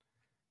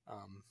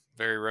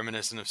 Very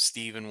reminiscent of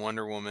Steve and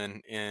Wonder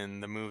Woman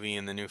in the movie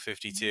in the New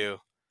 52.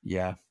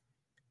 Yeah.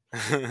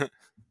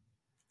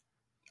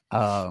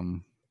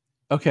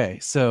 Okay,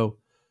 so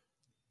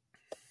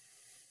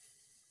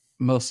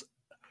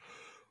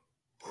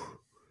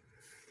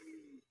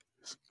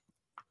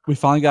we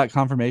finally got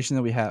confirmation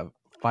that we have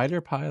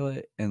fighter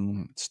pilot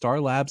and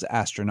Star Labs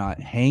astronaut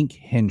Hank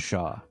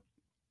Henshaw.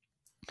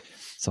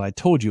 So I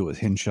told you it was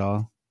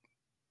Henshaw.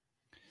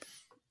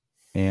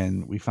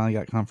 And we finally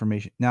got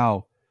confirmation.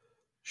 Now,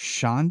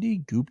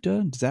 Shandi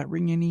Gupta, does that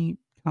ring any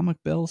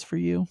comic bells for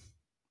you?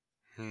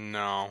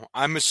 No.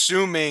 I'm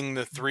assuming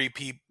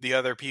the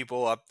other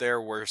people up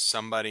there were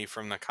somebody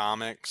from the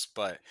comics,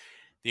 but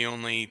the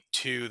only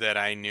two that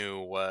I knew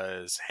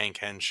was Hank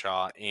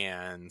Henshaw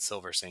and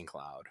Silver St.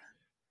 Cloud.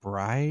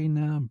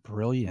 Bryna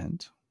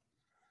Brilliant.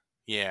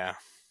 Yeah.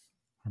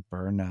 Or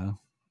Berna.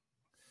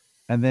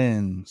 And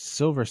then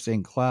Silver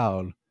St.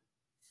 Cloud,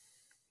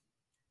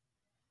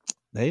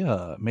 they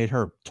made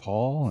her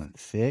tall and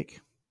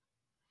thick.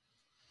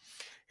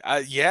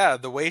 Yeah,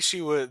 the way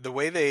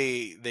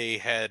they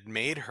had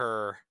made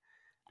her,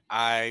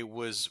 I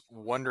was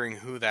wondering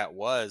who that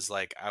was.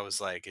 Like, I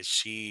was like, is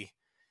she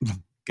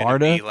gonna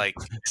Barda? be like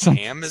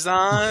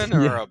Amazon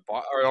or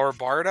or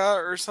Barda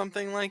or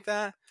something like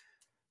that?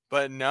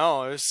 But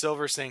no, it was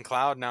Silver St.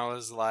 Cloud, and I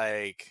was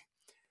like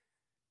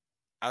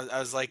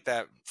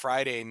that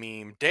Friday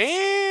meme.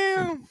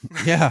 Damn.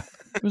 Yeah,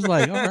 it was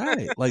like, all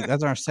right, like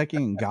that's our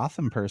second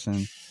Gotham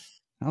person.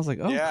 I was like,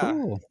 oh, yeah.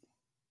 Cool.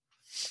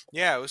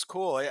 Yeah, it was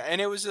cool,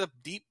 and it was a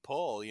deep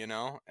pull, and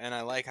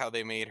I like how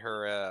they made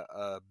her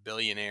a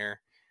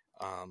billionaire,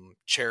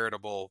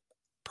 charitable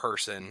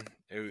person.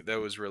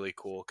 That was really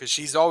cool because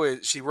she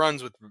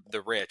runs with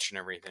the rich and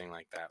everything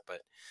like that,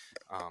 but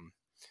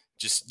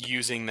just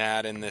using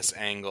that in this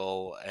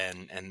angle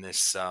and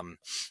this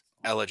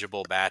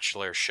eligible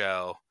bachelor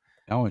show.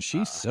 Oh, and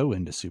she's so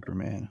into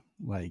Superman,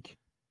 like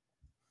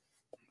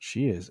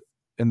she is,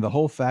 and the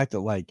whole fact that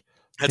like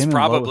that's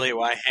probably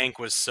why Hank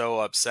was so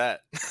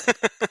upset.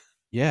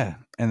 Yeah,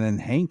 and then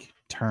Hank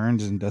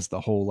turns and does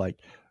the whole like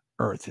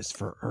Earth is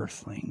for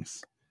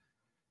Earthlings.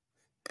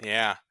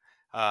 Yeah,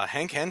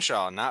 Hank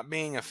Henshaw not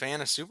being a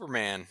fan of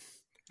Superman.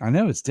 I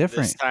know it's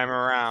different this time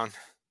around.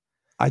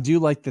 I do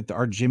like that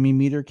our Jimmy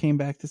meter came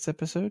back this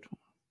episode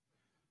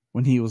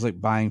when he was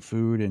like buying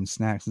food and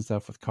snacks and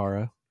stuff with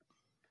Kara.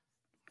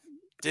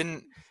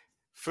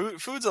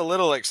 Food's a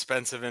little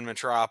expensive in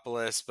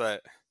Metropolis,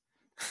 but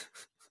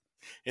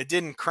it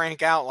didn't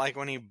crank out like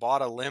when he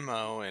bought a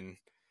limo and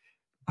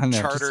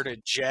chartered a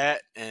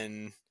jet,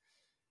 and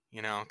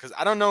because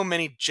I don't know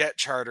many jet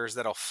charters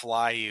that'll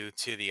fly you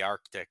to the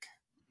Arctic.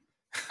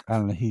 I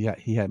don't know.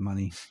 He had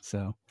money,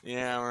 so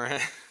yeah,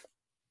 right.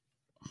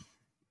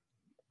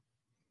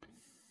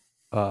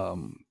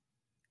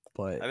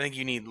 But I think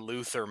you need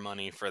Luther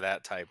money for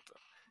that type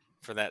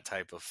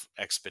of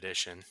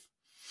expedition.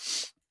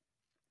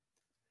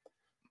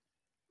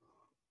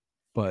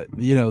 But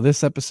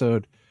this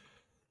episode,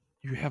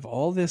 you have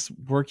all this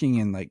working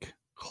in like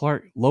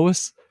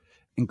Lois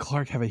and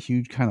Clark have a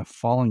huge kind of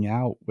falling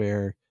out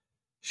where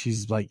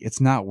she's like,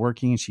 it's not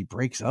working, and she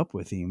breaks up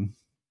with him.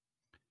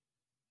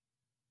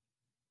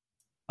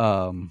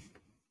 And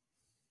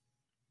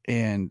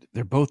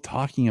they're both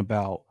talking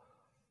about,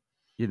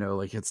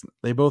 like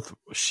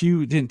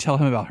she didn't tell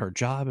him about her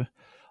job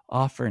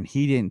offer, and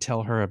he didn't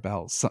tell her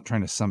about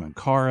trying to summon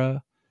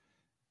Kara.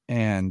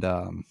 And,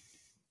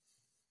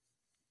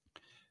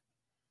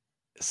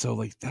 so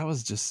like that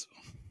was just.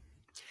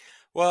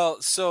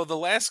 Well, so the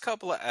last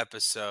couple of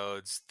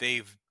episodes,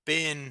 they've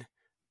been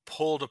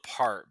pulled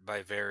apart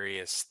by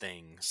various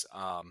things.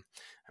 I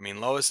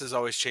mean, Lois is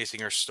always chasing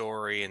her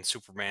story, and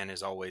Superman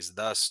is always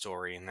the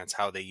story, and that's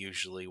how they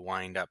usually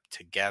wind up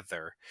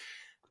together.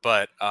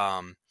 But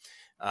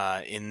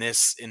in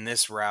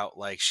this route,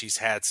 like she's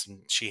had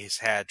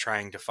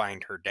trying to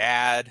find her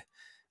dad.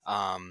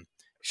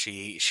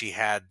 She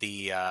had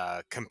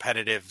the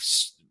competitive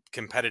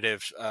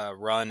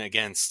run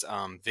against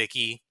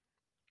Vicky.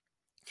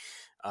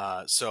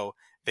 So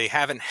they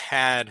haven't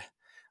had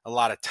a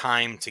lot of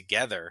time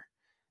together,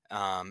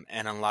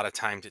 and a lot of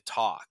time to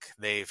talk.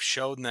 They've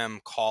shown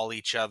them call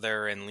each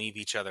other and leave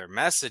each other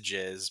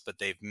messages, but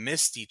they've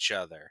missed each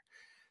other.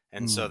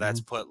 And so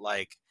that's put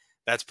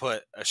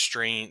a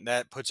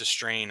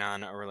strain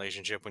on a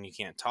relationship when you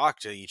can't talk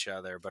to each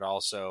other, but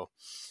also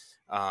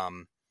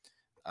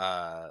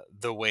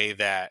the way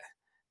that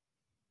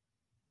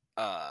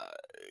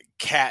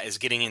Kat is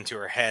getting into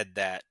her head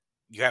that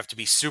you have to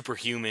be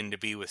superhuman to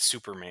be with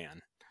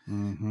Superman.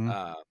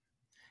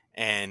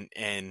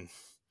 And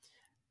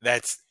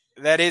that's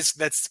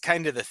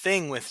kind of the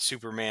thing with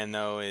Superman,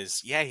 though, is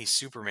he's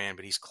Superman,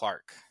 but he's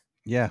Clark.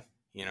 Yeah.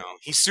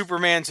 He's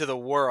Superman to the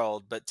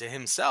world, but to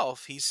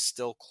himself, he's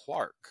still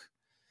Clark.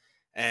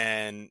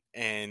 And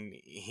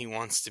he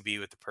wants to be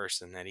with the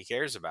person that he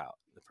cares about,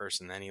 the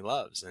person that he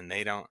loves, and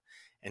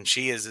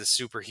she is as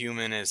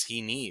superhuman as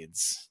he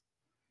needs.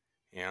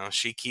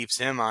 She keeps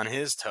him on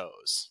his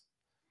toes.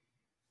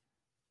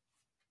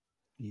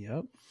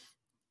 Yep.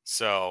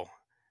 So,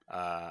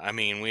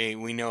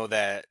 we know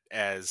that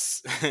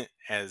as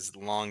as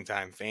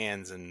longtime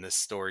fans, and this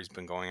story's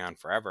been going on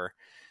forever.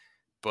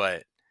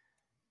 But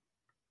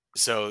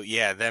so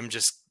them,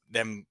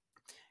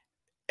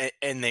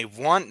 and they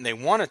want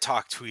to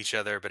talk to each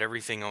other, but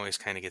everything always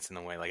kind of gets in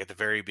the way. Like at the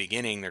very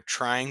beginning, they're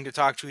trying to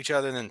talk to each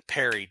other, and then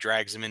Perry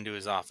drags him into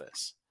his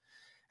office.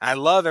 And I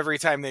love every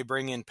time they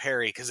bring in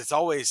Perry because it's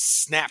always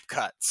snap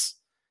cuts.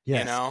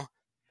 Yes.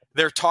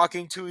 They're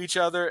talking to each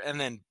other,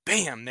 and then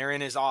bam, they're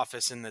in his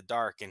office in the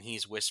dark, and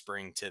he's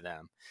whispering to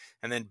them.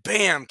 And then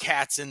bam,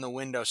 Kat's in the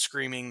window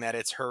screaming that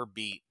it's her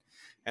beat.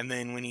 And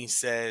then when he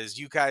says,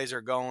 "You guys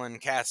are going,"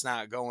 Kat's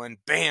not going,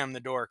 bam,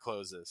 the door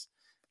closes.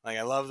 Like,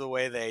 I love the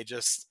way they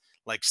just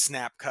like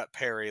snap cut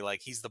Perry.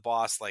 Like he's the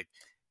boss. Like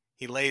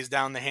he lays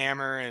down the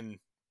hammer and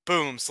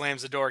boom,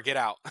 slams the door, get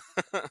out.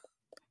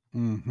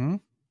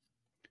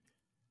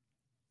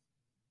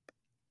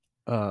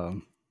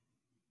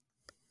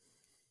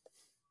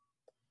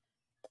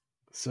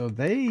 So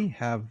they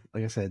have,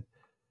 like I said,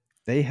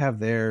 they have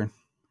their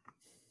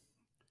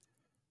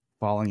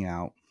falling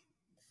out.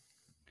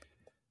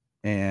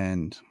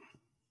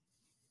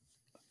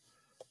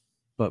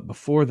 But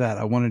before that,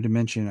 I wanted to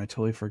mention, I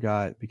totally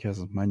forgot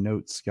because my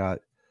notes got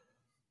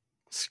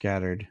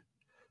scattered.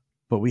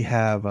 But we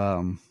have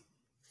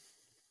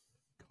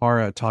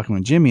Kara talking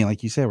with Jimmy,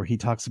 like you said, where he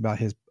talks about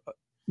his,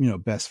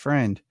 best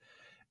friend.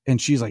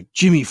 And she's like,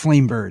 "Jimmy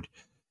Flamebird,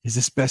 is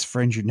this best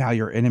friend now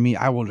your enemy?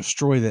 I will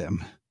destroy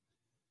them."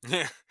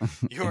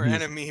 Your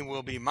enemy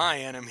will be my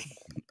enemy.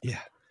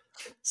 Yeah.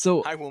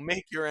 So I will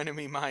make your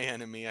enemy my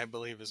enemy, I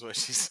believe is what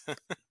she said.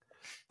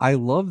 I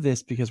love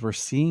this because we're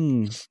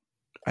seeing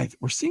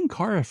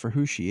Kara for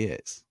who she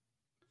is.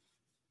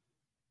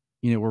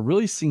 We're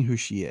really seeing who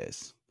she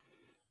is.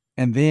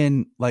 And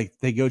then like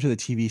they go to the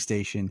TV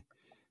station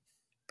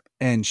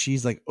and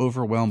she's like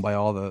overwhelmed by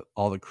all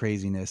the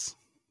craziness.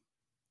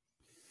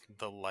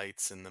 The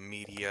lights and the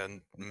media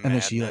and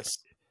madness.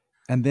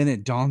 And then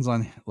it dawns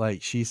on,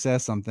 like, she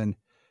says something.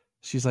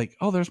 She's like,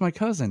 "Oh, there's my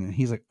cousin." And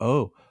he's like,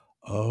 oh.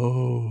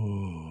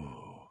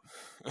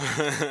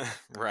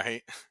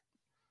 Right.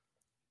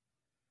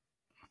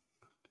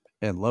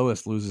 And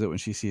Lois loses it when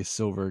she sees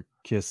Silver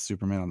kiss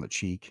Superman on the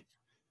cheek.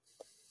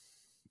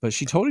 But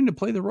she told him to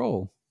play the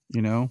role,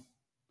 And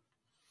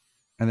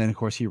then, of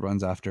course, he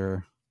runs after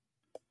her.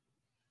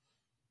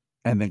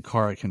 And then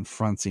Kara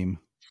confronts him.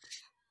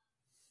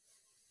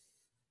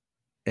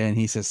 And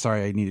he says,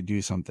 "Sorry, I need to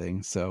do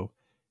something." So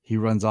he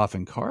runs off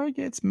and Kara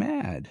gets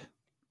mad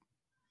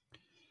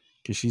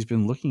because she's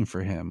been looking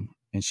for him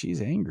and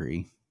she's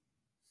angry.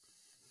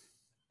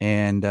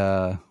 And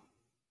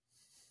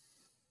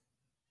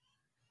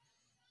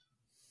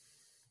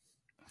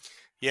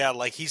yeah,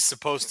 like he's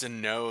supposed to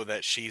know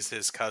that she's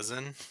his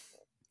cousin,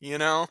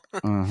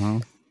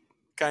 kind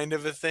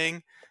of a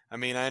thing. I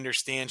mean, I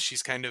understand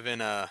she's kind of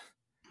in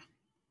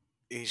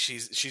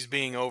she's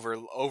being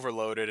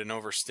overloaded and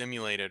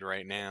overstimulated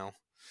right now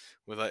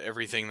with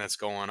everything that's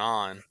going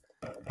on.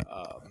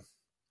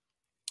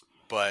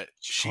 But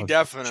she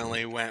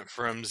definitely went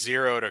from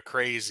 0 to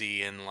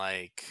crazy in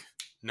like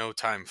no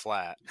time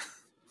flat.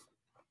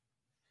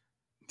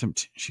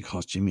 She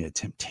calls Jimmy a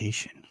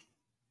temptation.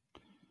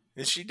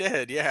 And she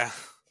did, yeah.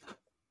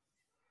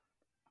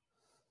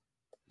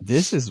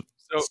 This is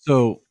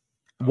so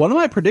one of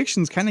my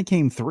predictions kind of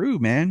came through,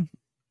 man.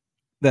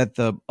 That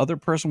the other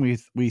person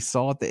we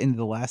saw at the end of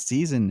the last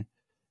season,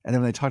 and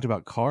then when they talked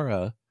about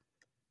Kara,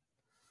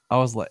 I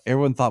was like,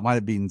 everyone thought might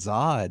have been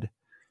Zod,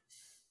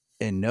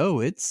 and no,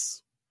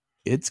 it's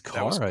Kara.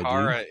 That was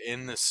Kara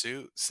in the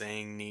suit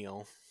saying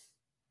Neil.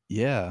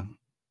 Yeah,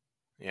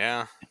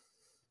 yeah,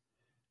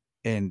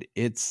 and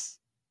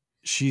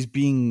she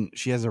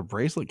has a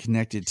bracelet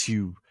connected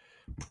to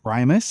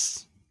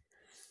Primus.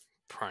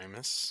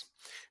 Primus,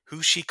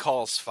 who she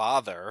calls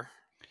father.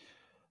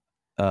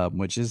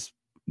 Which is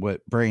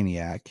what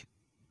Brainiac.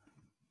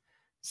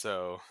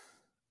 So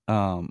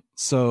and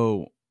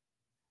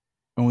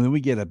then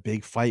we get a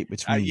big fight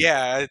between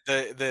the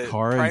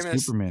Kara Primus,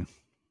 and Superman.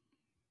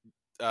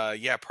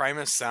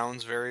 Primus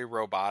sounds very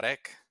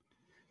robotic,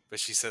 but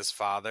she says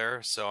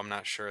father, so I'm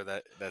not sure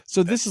that's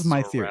this is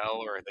my theory,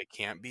 or they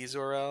can't be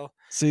Zor-El.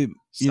 See,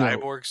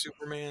 Cyborg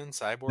Superman,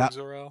 Cyborg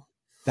Zor-El.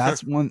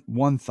 That's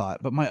one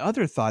thought, but my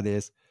other thought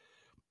is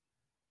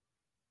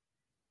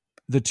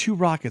the two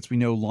rockets we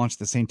know launched at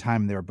the same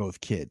time. They were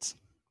both kids.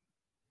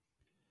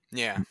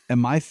 Yeah, and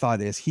my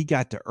thought is he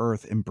got to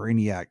Earth and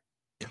Brainiac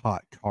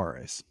caught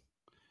Karis.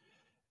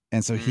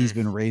 And so he's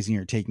been raising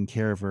her, taking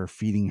care of her,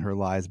 feeding her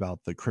lies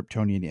about the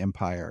Kryptonian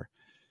Empire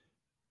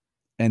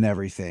and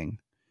everything.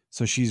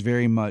 So she's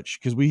very much,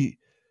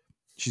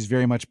 she's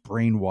very much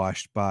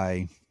brainwashed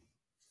by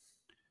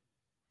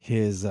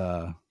his,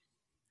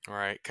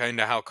 right. Kind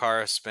of how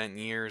Kara spent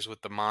years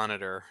with the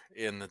Monitor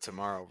in the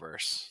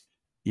Tomorrowverse.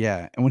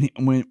 Yeah. And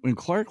when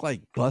Clark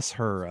like busts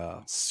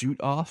her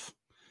suit off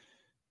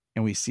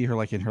and we see her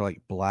like in her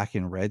like black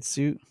and red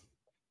suit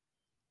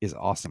is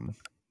awesome.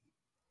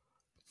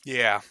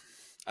 Yeah,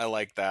 I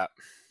like that.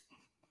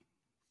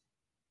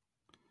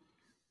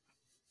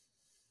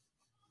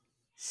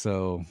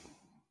 So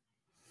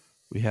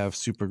we have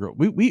Supergirl.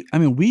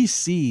 We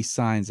see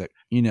signs that,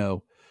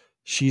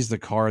 she's the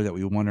Kara that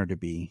we want her to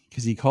be,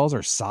 because he calls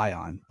her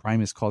Scion.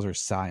 Primus calls her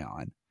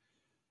Scion.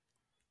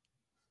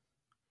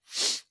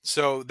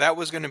 So that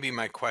was going to be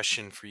my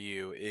question for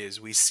you, is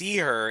we see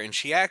her and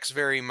she acts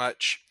very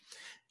much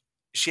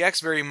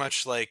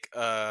like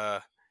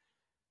a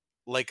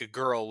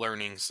girl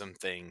learning some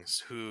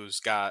things, who's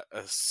got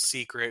a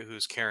secret,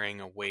 who's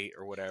carrying a weight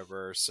or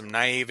whatever, some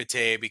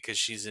naivete because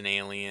she's an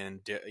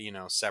alien,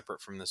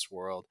 separate from this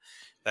world,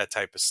 that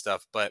type of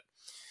stuff. But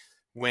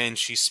when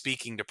she's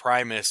speaking to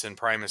Primus and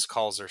Primus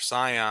calls her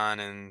Scion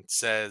and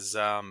says,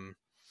 what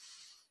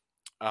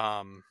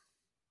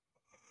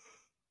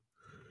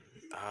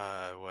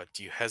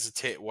do you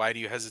hesitate? Why do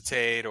you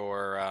hesitate?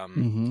 Or,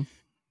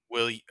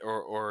 will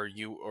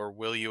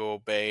you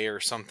obey,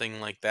 or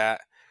something like that?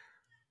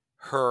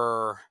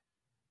 Her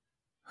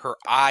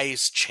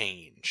eyes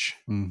change.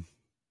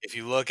 If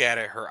you look at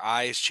it, her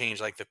eyes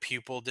change, like the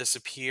pupil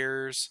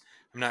disappears.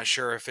 I'm not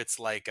sure if it's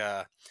like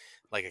a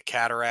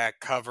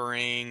cataract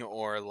covering,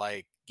 or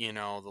like,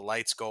 the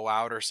lights go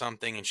out or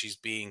something and she's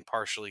being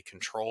partially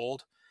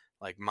controlled,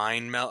 like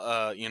mind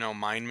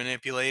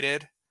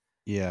manipulated.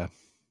 Yeah.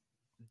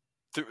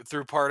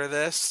 Through part of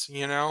this,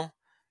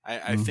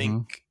 I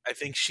think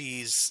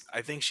she's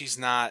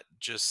not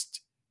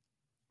just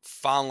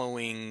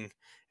following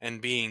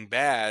and being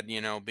bad,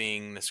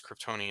 being this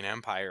Kryptonian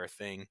Empire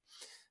thing.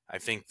 I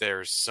think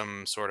there's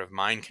some sort of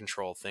mind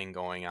control thing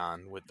going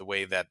on with the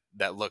way that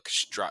look.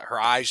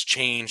 Her eyes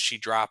changed. She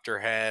dropped her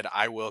head.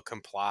 I will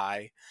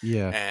comply.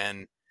 Yeah.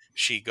 And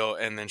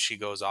then she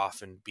goes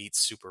off and beats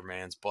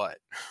Superman's butt.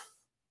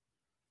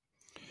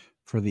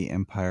 For the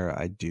Empire,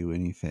 I'd do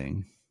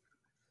anything.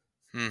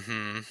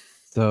 Mm-hmm.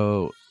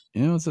 So,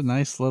 it's a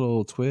nice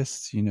little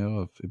twist,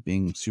 of it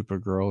being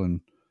Supergirl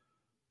and.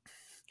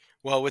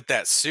 Well, with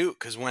that suit,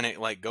 because when it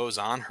like goes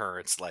on her,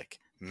 it's like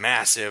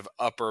massive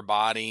upper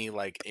body,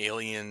 like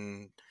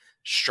alien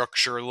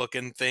structure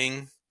looking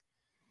thing.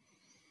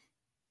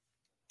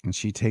 And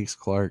she takes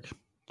Clark,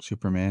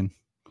 Superman.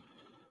 I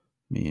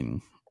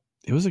mean,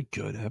 it was a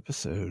good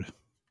episode.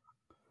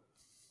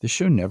 This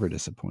show never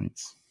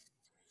disappoints.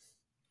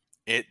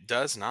 It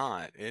does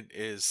not. It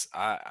is.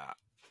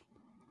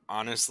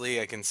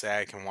 Honestly, I can say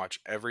I can watch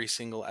every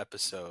single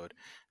episode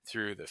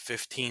through the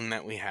 15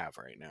 that we have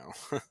right now.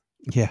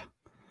 Yeah.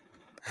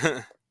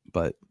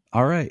 But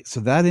all right,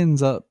 so that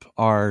ends up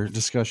our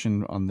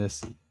discussion on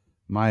this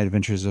My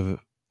Adventures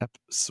of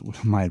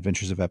Superman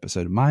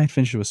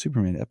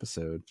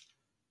episode.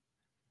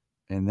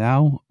 And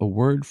now a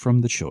word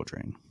from the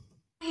children.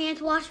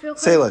 Hands washed real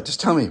quick. Sayla, just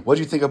tell me, what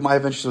do you think of My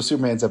Adventures of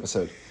Superman's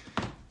episode?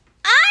 I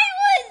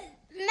was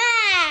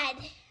mad.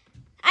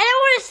 I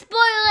don't want to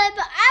spoil it,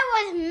 but I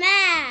was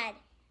mad.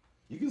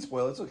 You can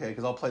spoil it, it's okay,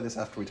 because I'll play this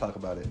after we talk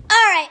about it.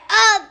 Alright,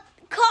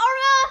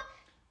 Kara,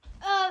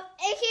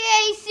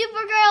 aka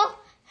Supergirl,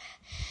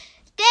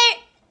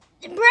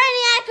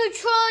 Brainiac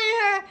controlling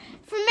her.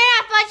 For a minute,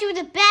 I thought she was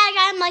a bad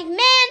guy. I'm like,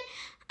 man,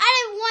 I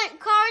didn't want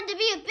Kara to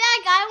be a bad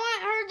guy. I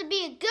wanted her to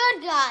be a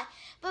good guy.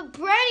 But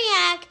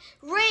Brainiac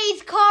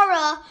raised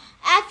Kara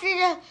after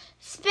the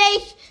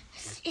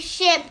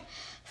spaceship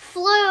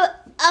flew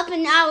up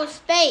in outer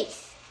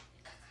space.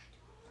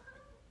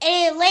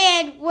 And it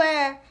landed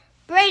where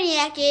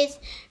Brainiac is.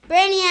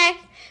 Brainiac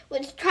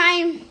was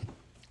trying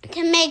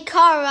to make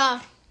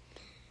Kara.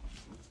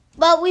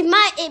 But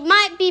it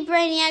might be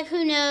Brainiac,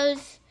 who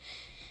knows.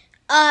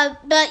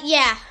 But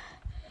yeah.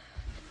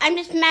 I'm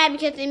just mad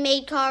because they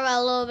made Kara a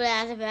little bit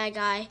as a bad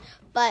guy.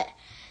 But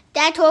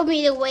Dad told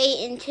me to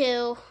wait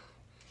until,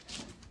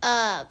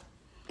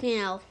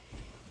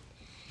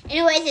 Anyways,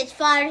 it's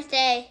Father's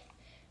Day.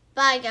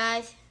 Bye,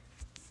 guys.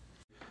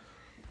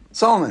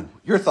 Solomon,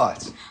 your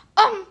thoughts?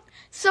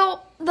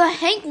 So the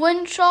Hank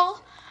Winshaw,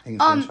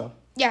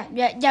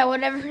 yeah,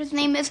 whatever his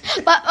name is,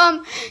 but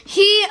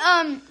he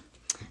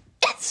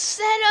it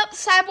set up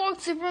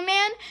Cyborg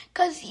Superman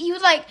because he's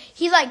like,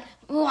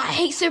 oh, I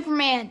hate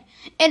Superman,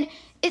 and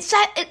it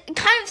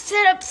kind of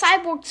set up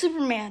Cyborg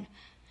Superman,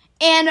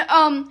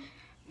 and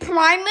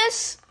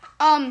Primus,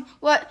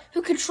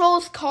 who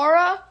controls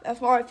Kara, that's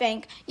what I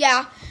think,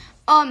 yeah,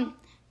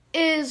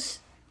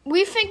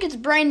 we think it's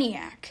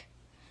Brainiac.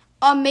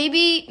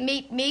 Maybe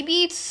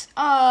it's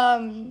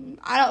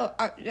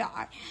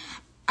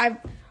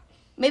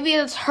maybe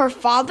it's her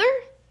father.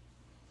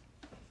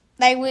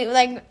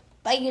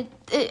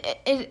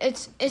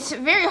 It's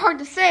very hard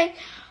to say.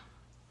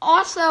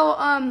 Also,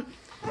 her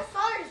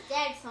father's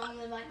dead, so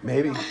I'm like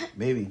maybe.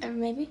 Maybe.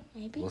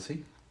 We'll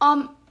see.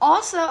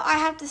 Also, I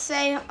have to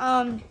say,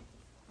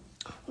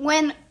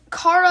 when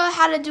Kara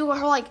had to do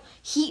her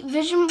heat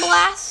vision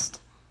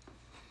blast,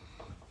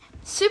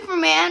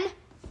 Superman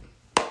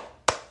put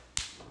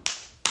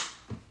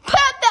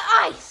up the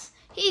ice.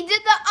 He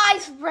did the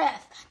ice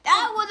breath.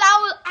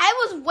 I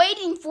was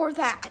waiting for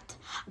that.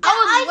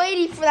 I was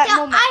waiting for that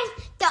moment.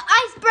 The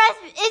ice breath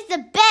is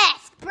the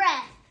best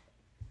breath.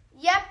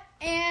 Yep,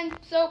 and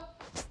so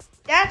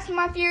that's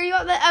my theory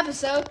about the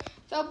episode.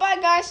 So bye,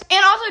 guys.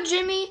 And also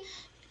Jimmy.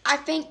 I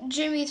think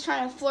Jimmy's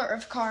trying to flirt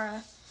with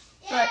Kara.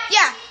 But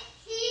yeah.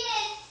 He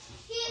had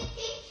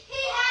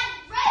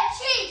red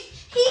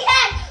cheeks. He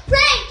had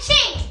red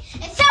cheeks.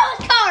 And so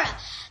is Kara.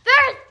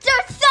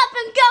 There's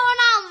something going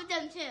on with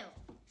them too.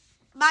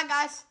 Bye,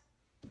 guys.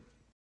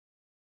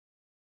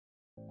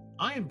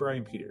 I am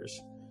Brian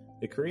Peters,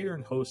 the creator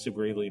and host of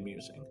Gravely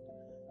Amusing.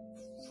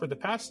 For the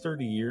past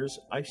 30 years,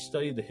 I've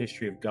studied the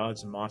history of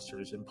gods and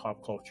monsters in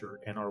pop culture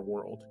and our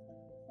world.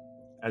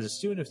 As a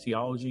student of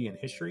theology and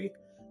history,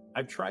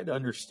 I've tried to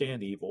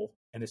understand evil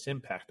and its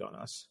impact on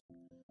us.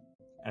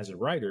 As a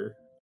writer,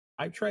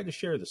 I've tried to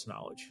share this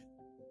knowledge.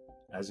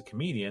 As a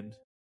comedian,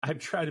 I've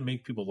tried to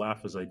make people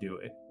laugh as I do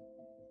it.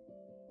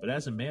 But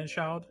as a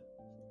man-child,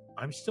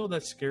 I'm still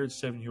that scared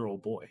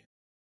 7-year-old boy.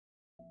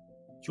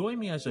 Join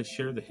me as I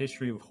share the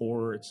history of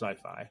horror and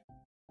sci-fi,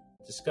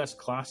 discuss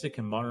classic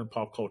and modern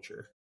pop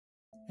culture,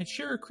 and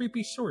share a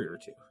creepy story or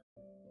two.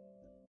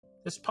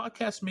 This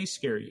podcast may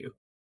scare you,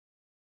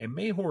 it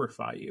may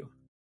horrify you,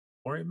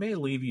 or it may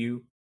leave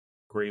you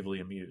gravely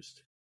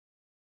amused.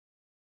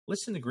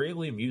 Listen to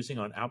Gravely Amusing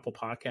on Apple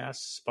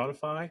Podcasts,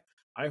 Spotify,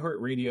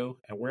 iHeartRadio,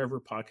 and wherever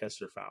podcasts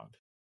are found.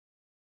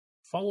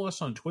 Follow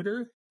us on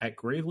Twitter at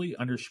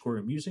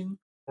gravely_amusing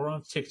or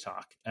on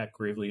TikTok at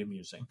gravely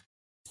amusing.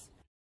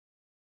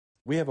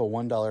 We have a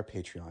 $1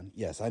 Patreon.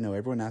 Yes, I know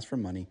everyone asks for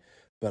money,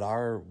 but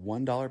our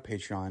 $1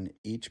 Patreon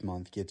each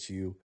month gets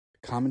you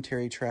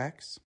commentary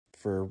tracks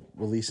for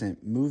releasing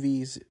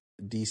movies,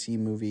 DC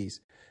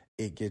movies.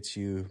 It gets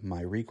you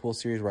my Requel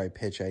series where I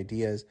pitch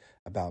ideas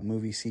about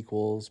movie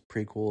sequels,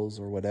 prequels,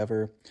 or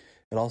whatever.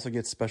 It also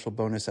gets special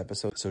bonus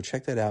episodes. So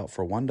check that out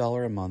for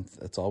 $1 a month.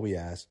 That's all we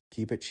ask.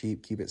 Keep it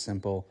cheap, keep it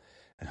simple,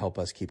 and help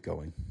us keep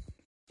going.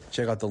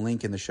 Check out the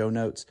link in the show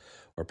notes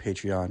or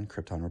Patreon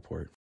Krypton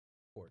Report.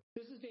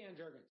 This is Dan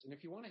Jurgens, and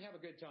if you want to have a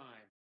good time,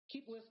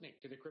 keep listening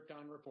to the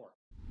Krypton Report.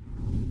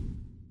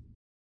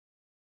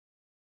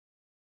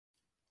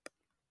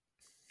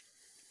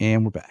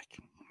 And we're back.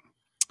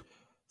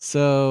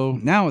 So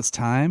now it's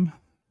time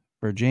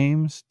for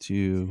James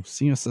to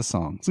sing us a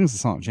song. Sing us a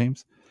song,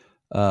 James.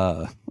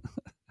 But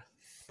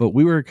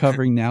we were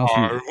covering now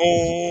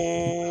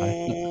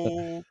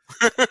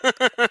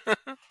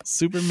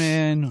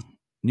Superman,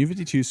 New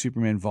 52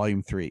 Superman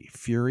Volume 3,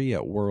 Fury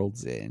at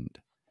World's End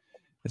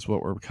is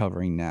what we're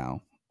covering now.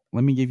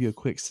 Let me give you a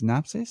quick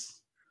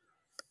synopsis.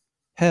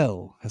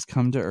 Hell has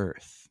come to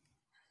Earth.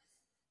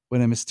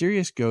 When a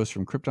mysterious ghost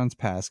from Krypton's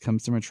past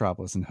comes to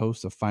Metropolis in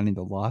hopes of finding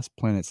the lost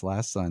planet's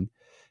last son,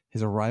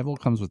 his arrival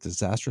comes with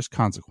disastrous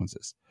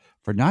consequences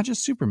for not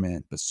just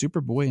Superman, but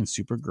Superboy and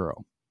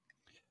Supergirl.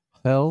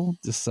 Hell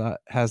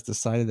has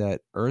decided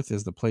that Earth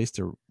is the place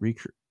to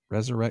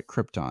resurrect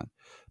Krypton,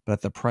 but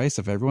at the price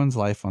of everyone's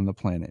life on the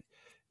planet.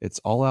 It's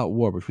all-out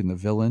war between the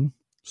villain,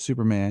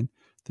 Superman,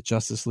 the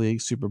Justice League,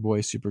 Superboy,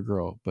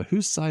 Supergirl. But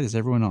whose side is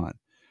everyone on?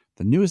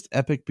 The newest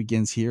epic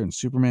begins here in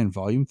Superman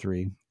Volume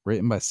 3,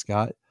 written by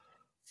Scott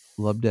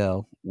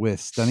Lobdell, with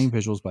stunning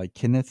visuals by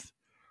Kenneth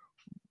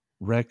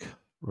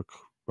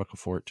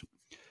Rocafort.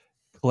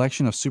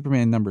 Collection of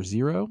Superman number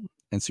 0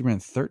 and Superman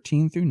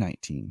 13 through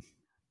 19.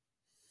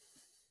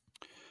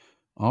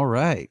 All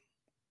right.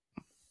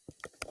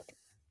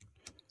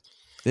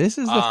 This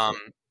is the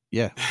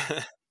yeah.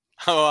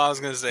 Oh, I was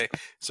going to say,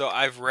 so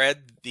I've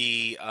read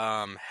the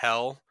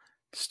Hell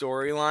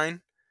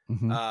storyline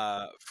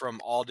from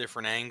all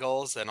different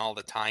angles and all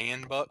the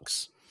tie-in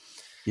books.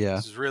 Yeah.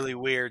 It's really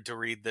weird to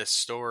read this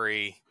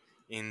story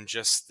in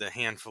just the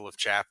handful of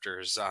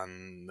chapters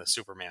on the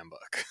Superman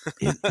book.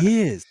 It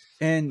is.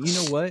 And you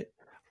know what?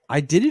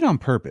 I did it on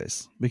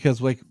purpose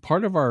because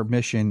part of our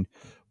mission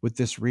with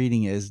this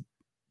reading is,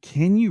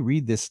 can you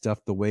read this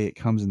stuff the way it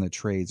comes in the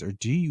trades, or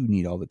do you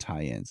need all the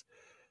tie-ins?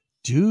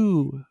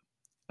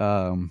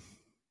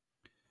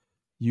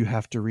 you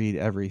have to read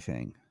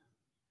everything.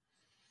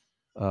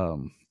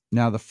 Now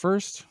the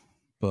first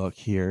book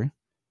here,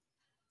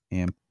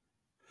 and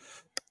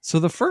so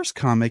the first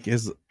comic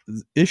is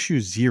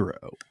issue 0,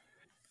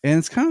 and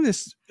it's kind of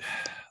this.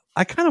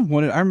 I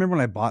remember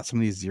when I bought some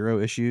of these 0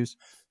 issues,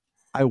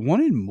 I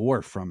wanted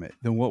more from it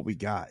than what we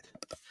got.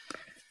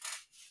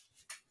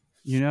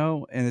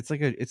 And it's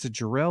it's a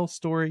Jarrell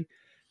story,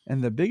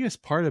 and the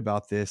biggest part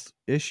about this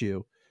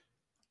issue,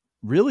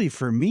 really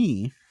for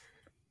me,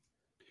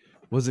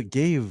 was it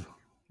gave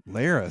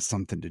Lara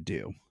something to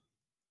do.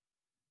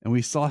 And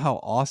we saw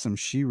how awesome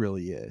she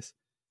really is.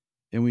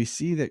 And we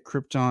see that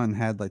Krypton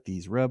had like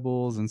these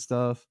rebels and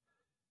stuff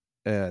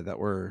that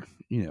were,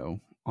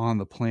 on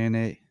the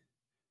planet.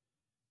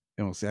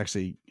 And was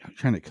actually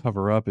trying to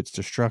cover up its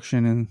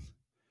destruction.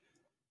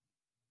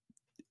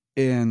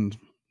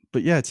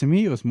 But yeah, to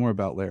me, it was more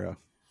about Lara.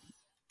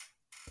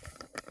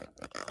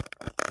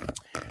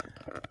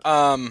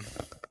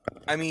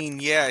 I mean,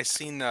 yeah, I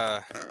seen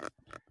the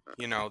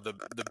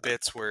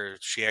bits where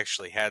she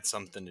actually had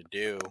something to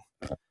do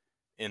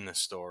in the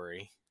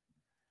story.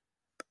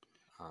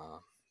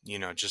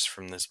 Just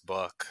from this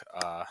book.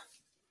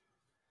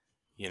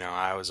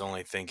 I was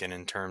only thinking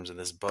in terms of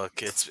this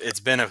book. It's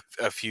been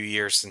a few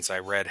years since I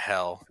read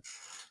Hell.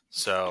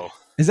 So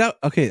is that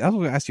okay? I was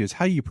going to ask you is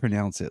how you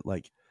pronounce it,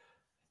 like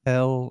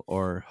Hell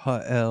or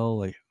Hell,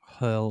 like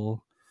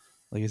Hell,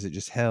 like is it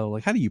just Hell?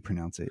 Like how do you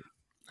pronounce it?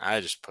 I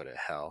just put it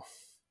Hell.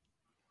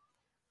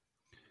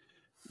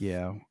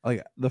 Yeah,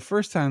 like the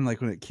first time, like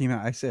when it came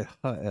out, I said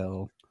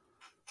Hell,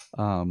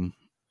 and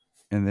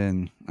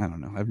then I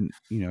don't know. I've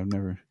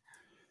never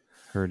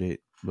heard it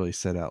really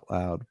said out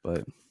loud,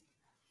 but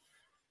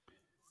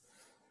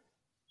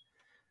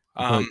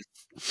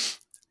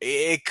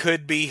it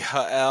could be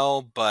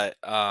Hell, but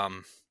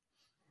because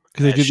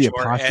they do the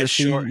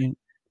apostrophe.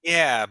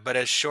 Yeah, but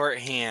as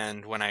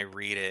shorthand, when I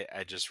read it,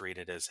 I just read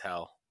it as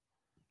Hell.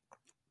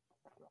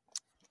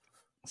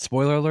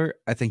 Spoiler alert,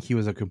 I think he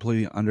was a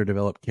completely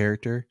underdeveloped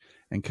character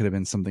and could have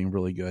been something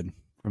really good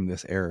from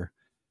this era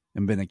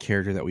and been a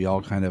character that we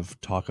all kind of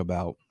talk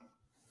about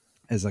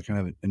as like kind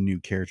of a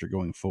new character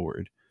going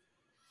forward.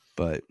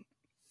 But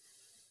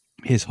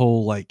his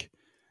whole like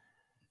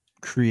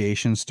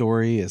creation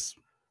story is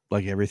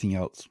like everything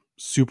else,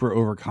 super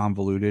over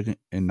convoluted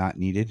and not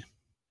needed.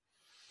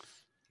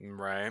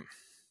 Right.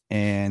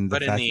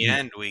 But in the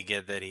end, we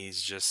get that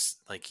he's just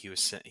like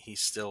he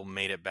still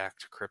made it back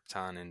to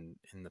Krypton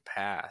in the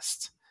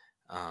past.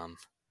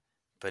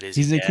 But is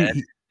he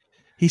dead?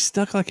 He's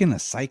stuck like in a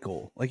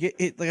cycle. Like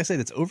it like I said,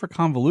 it's over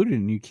convoluted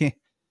and it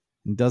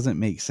doesn't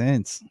make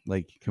sense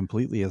like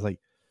completely. It's like,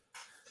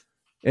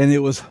 and he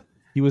was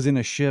in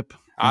a ship.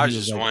 I was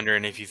just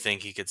wondering if you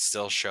think he could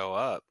still show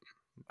up.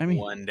 I mean,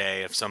 one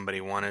day if somebody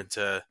wanted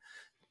to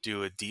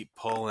do a deep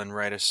pull and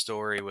write a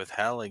story with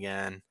Hell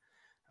again.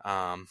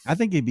 I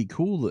think it'd be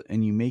cool,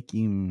 and you make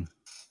him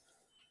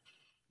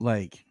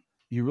like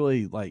you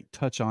really like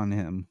touch on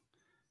him,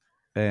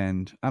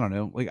 and I don't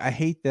know, like I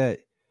hate that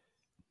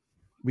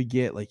we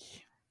get like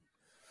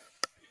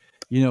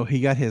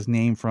he got his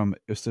name from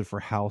it stood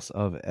for House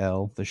of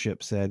L, the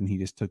ship said, and he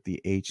just took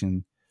the H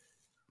and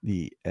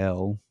the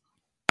L.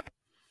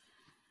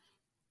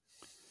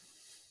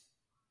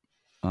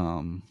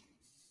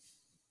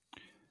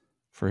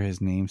 For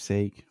his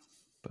namesake,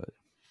 but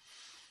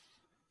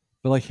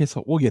like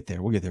we'll get there.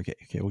 Okay,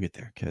 we'll get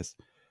there because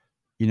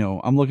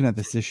I'm looking at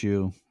this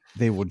issue.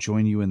 They will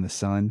join you in the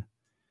sun,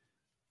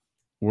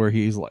 where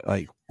he's like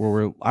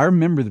I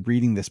remember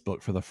reading this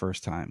book for the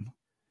first time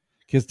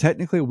because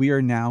technically we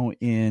are now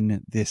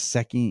in this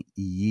second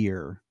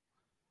year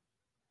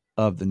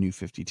of the New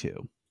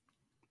 52.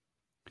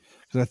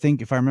 Because I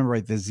think if I remember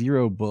right, the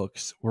 0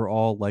 books were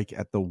all like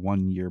at the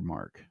 1 year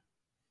mark.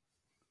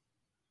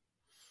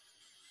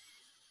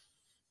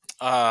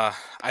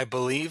 I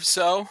believe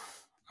so.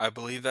 I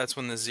believe that's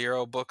when the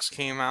 0 books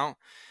came out,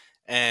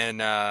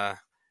 and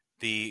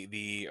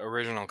the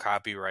original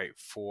copyright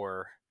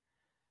for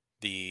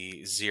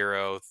the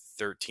 0,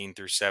 13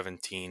 through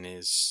 17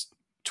 is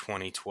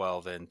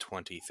 2012 and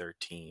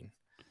 2013.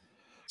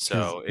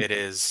 So it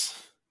is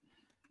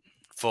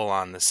full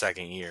on the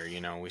second year.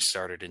 We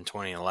started in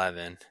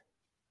 2011.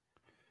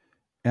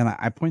 And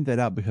I point that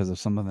out because of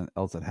something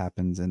else that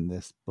happens in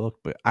this book.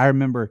 But I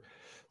remember,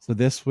 so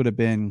this would have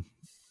been,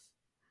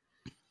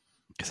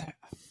 because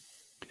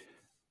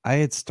I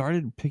had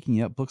started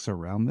picking up books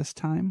around this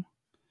time.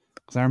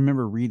 Because I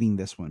remember reading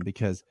this one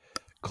because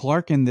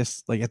Clark in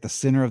this, like at the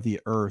center of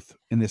the earth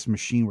in this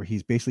machine where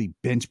he's basically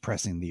bench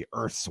pressing the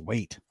earth's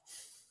weight.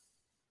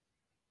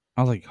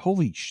 I was like,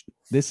 holy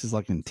this is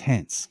like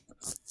intense.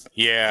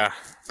 Yeah.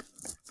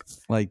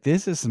 Like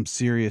this is some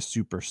serious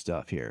super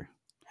stuff here.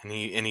 And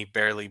he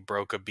barely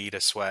broke a bead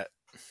of sweat.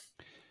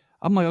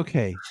 I'm like,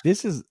 okay,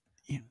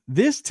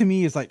 this to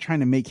me is like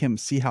trying to make him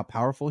see how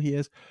powerful he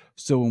is.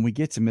 So when we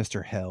get to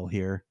Mr. Hell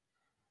here,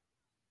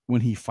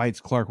 when he fights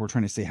Clark, we're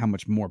trying to say how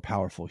much more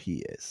powerful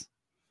he is.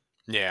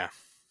 Yeah.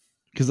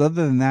 Because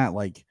other than that,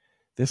 like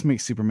this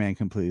makes Superman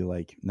completely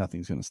like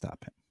nothing's going to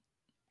stop him.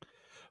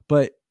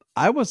 But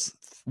I was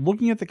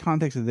looking at the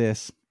context of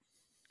this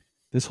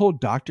whole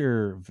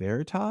Dr.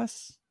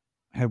 Veritas.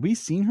 Had we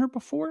seen her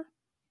before?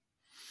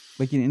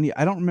 Like in any,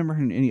 I don't remember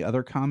her in any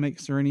other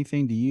comics or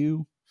anything. Do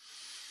you?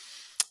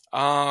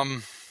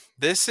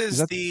 This is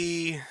that-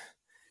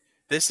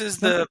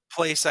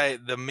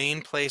 the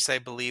main place I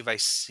believe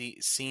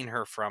seen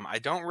her from. I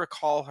don't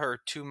recall her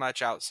too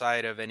much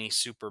outside of any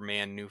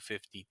Superman New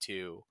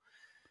 52.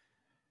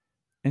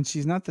 And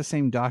she's not the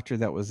same doctor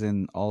that was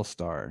in All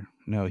Star.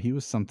 No, he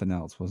was something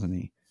else, wasn't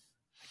he?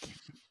 I can't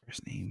remember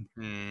his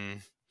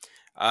name.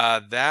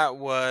 That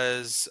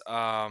was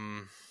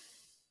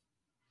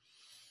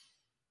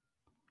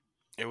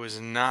it was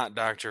not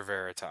Dr.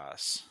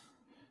 Veritas.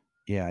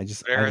 Yeah,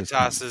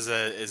 Veritas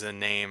is a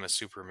name a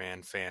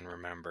Superman fan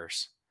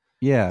remembers.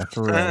 Yeah,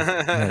 for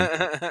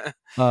real.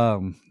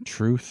 Like,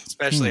 truth.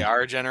 Especially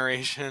our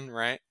generation,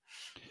 right?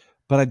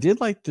 But I did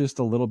like just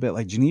a little bit,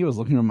 like Geneva was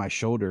looking over my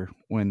shoulder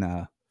when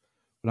I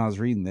was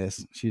reading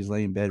this. She was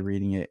laying in bed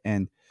reading it,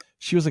 and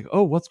she was like,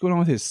 "Oh, what's going on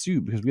with his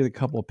suit?" Because we had a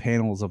couple of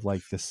panels of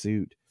like the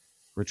suit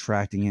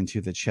retracting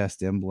into the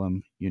chest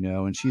emblem,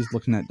 and she's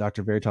looking at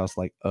Dr. Veritas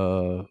like,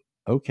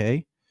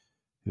 okay,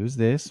 who's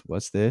this?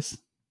 What's this?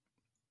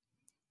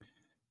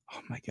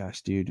 Oh my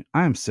gosh, dude.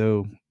 I am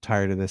so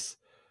tired of this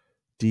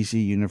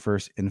DC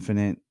Universe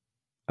Infinite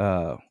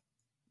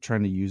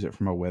trying to use it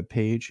from a web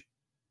page.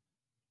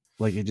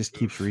 Like it just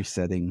keeps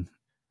resetting.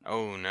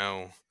 Oh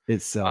no.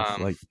 Itself.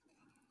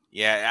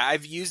 Yeah,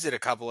 I've used it a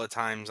couple of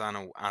times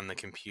on the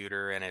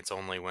computer, and it's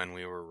only when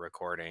we were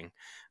recording.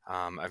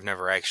 I've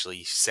never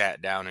actually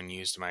sat down and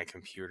used my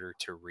computer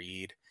to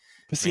read.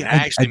 But see,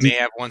 I may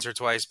have once or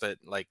twice, but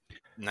like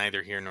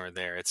neither here nor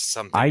there. It's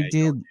something I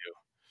did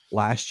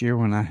last year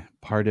when I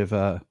part of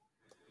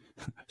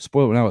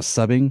spoiled when I was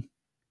subbing,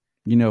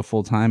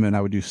 full time, and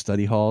I would do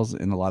study halls,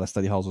 and a lot of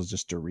study halls was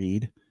just to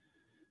read.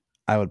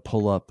 I would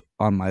pull up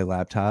on my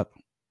laptop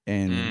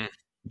and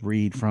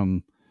read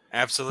from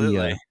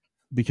absolutely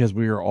because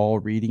we were all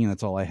reading, and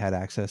that's all I had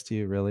access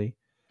to, really.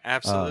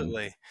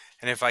 Absolutely.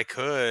 And if I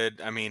could,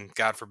 I mean,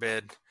 God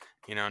forbid,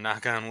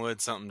 knock on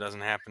wood, something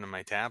doesn't happen to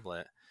my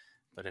tablet.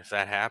 But if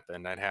that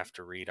happened, I'd have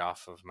to read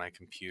off of my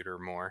computer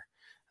more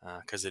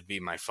because it'd be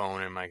my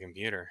phone and my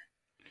computer.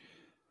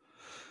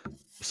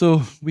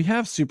 So we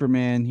have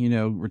Superman,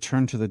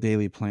 return to the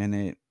Daily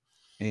Planet,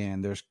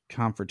 and there's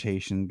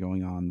confrontation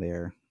going on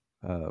there.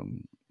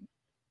 And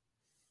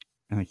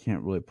I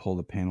can't really pull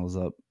the panels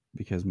up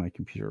because my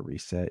computer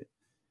reset.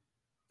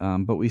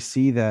 But we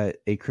see that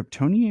a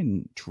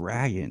Kryptonian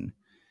dragon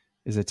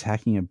is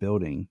attacking a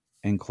building,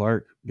 and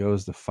Clark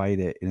goes to fight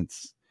it, and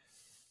it's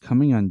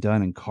coming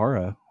undone, and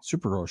Kara,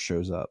 Supergirl,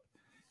 shows up.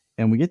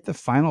 And we get the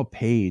final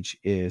page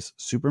is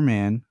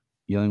Superman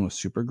dealing with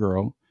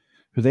Supergirl,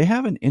 who they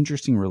have an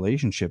interesting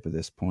relationship at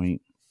this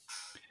point.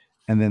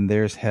 And then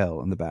there's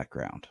Hell in the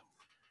background.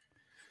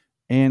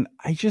 And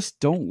I just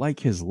don't like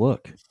his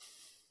look.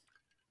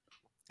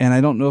 And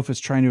I don't know if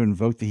it's trying to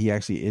invoke that he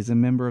actually is a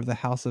member of the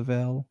House of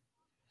El,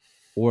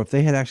 or if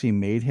they had actually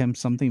made him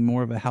something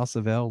more of a House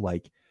of El,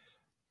 like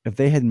if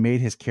they had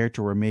made his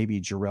character where maybe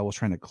Jor-El was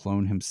trying to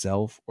clone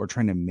himself or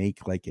trying to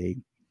make like a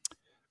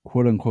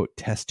quote unquote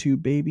test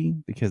tube baby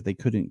because they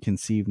couldn't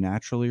conceive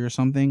naturally or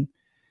something,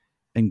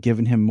 and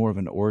given him more of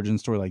an origin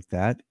story like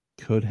that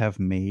could have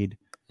made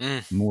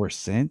more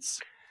sense.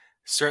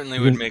 Certainly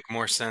would make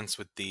more sense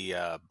with the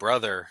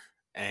brother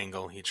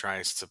angle he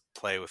tries to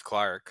play with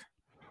Clark.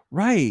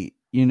 Right.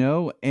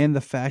 And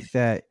the fact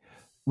that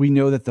we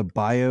know that the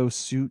bio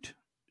suit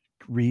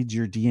reads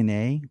your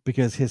DNA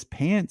because his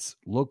pants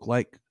looks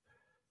like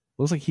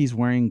he's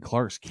wearing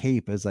Clark's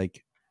cape as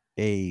like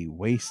a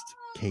waist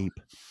cape.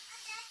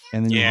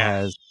 And then he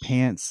has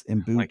pants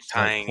and boots like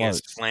tying like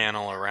his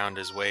flannel around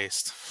his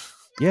waist.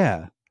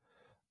 Yeah.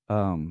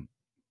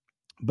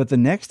 But the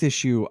next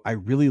issue, I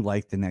really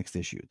like the next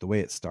issue, the way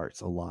it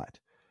starts a lot,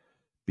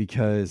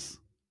 because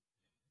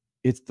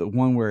it's the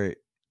one where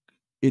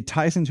it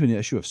ties into an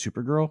issue of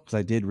Supergirl, because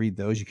I did read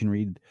those. You can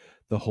read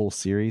the whole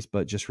series,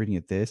 but just reading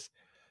it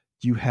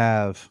you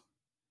have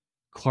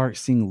Clark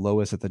seeing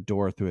Lois at the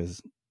door through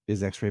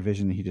his X-ray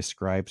vision, and he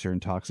describes her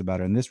and talks about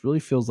her. And this really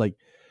feels like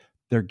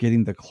they're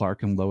getting the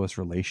Clark and Lois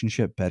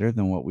relationship better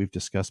than what we've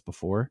discussed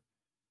before.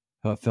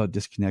 How it felt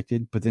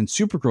disconnected. But then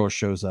Supergirl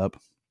shows up,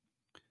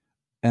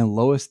 and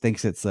Lois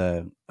thinks it's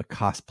a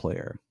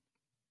cosplayer.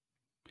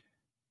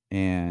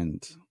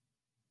 And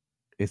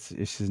it's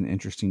just an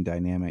interesting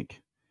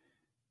dynamic.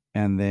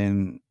 And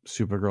then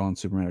Supergirl and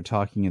Superman are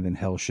talking, and then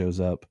Hell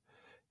shows up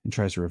and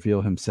tries to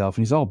reveal himself.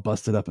 And he's all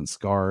busted up and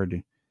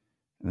scarred.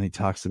 And he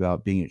talks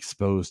about being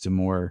exposed to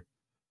more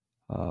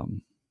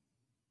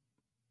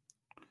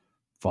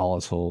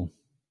volatile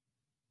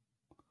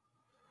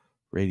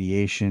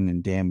radiation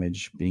and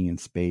damage being in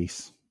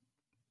space.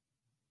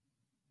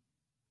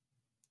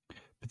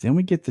 But then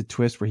we get the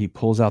twist where he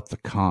pulls out the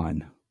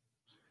con.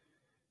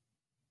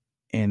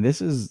 And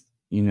this is,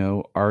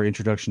 our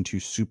introduction to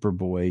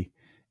Superboy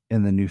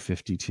in the New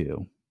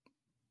 52.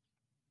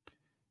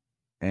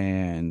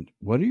 And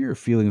what are your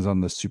feelings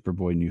on the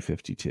Superboy New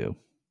 52?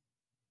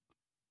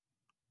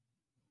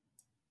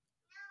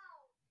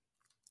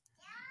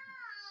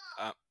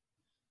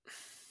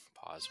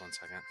 pause 1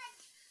 second.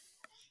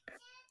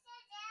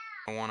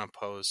 I want to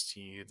pose to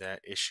you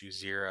that issue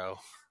 0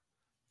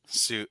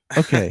 suit.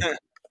 Okay.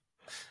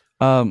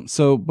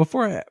 So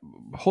before I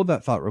hold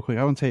that thought real quick,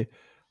 I want to say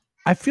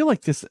I feel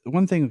like this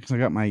one thing, because I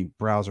got my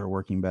browser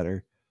working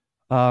better.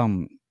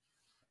 I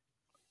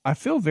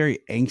feel very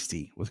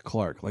angsty with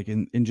Clark, like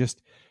in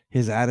just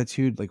his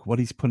attitude, like what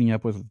he's putting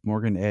up with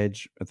Morgan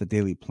Edge at the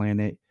Daily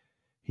Planet.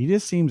 He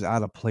just seems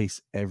out of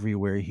place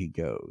everywhere he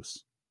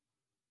goes.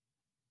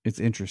 It's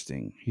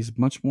interesting. He's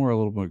much more a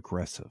little more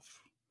aggressive.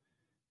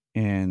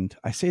 And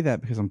I say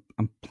that because I'm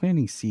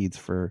planting seeds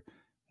for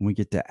when we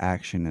get to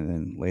action and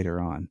then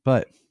later on.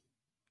 But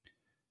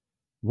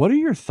what are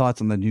your thoughts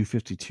on the new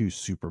 52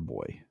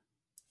 Superboy?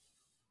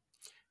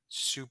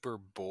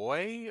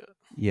 Superboy?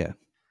 Yeah.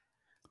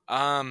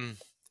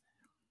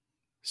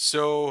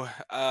 So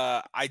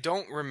I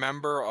don't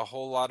remember a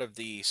whole lot of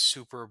the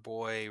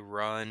Superboy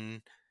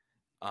run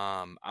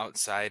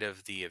outside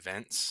of the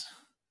events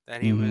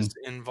that he was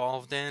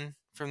involved in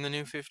from the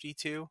New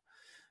 52.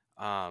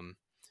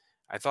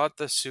 I thought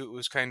the suit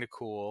was kind of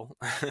cool,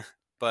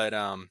 but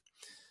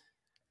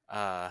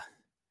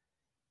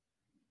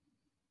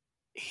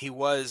he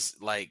was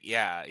like,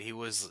 yeah, he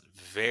was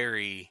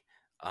very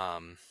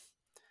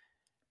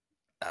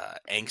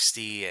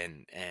angsty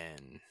and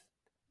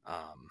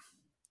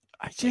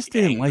I just like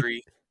didn't like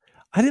angry.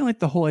 I didn't like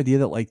the whole idea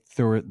that like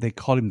they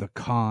called him the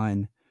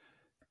Khan,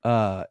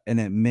 and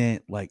it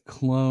meant like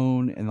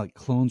clone, and like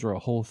clones were a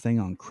whole thing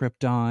on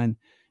Krypton,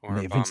 Or and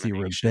they eventually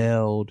abomination.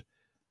 rebelled,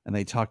 and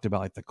they talked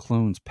about like the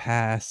clones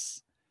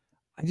pass.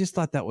 I just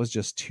thought that was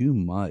just too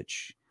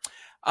much.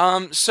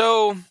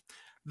 So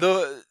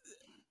the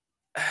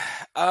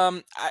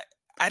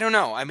I don't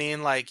know. I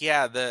mean, like,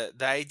 yeah, the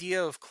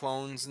idea of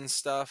clones and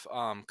stuff,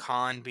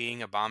 Khan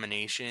being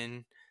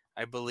abomination,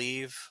 I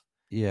believe,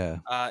 Yeah.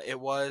 it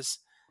was,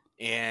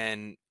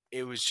 and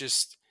it was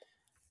just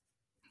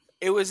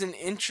it was an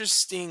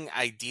interesting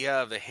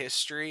idea of a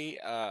history.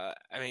 I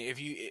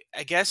mean,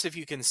 I guess if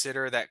you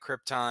consider that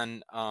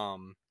Krypton,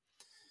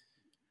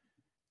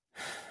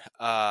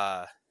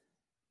 uh,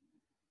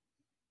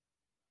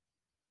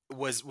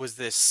 was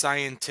this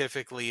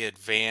scientifically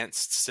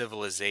advanced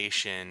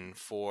civilization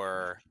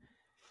for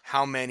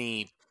how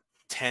many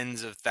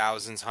tens of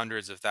thousands,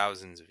 hundreds of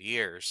thousands of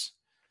years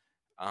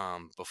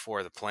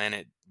before the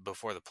planet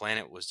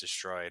was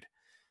destroyed.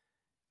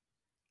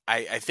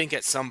 I think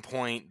at some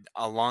point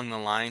along the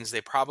lines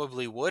they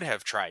probably would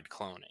have tried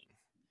cloning.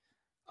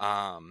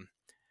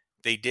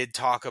 They did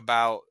talk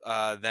about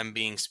them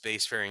being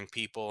spacefaring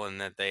people, and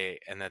that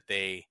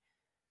they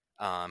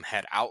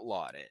had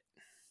outlawed it.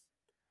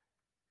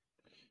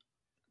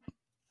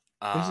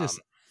 It's just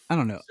I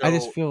don't know. I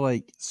just So, feel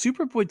like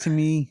Superboy to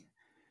me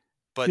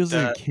but feels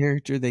like a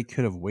character they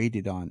could have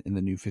waited on in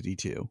the new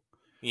 52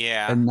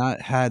 yeah, and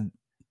not had,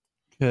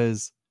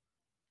 because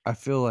I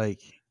feel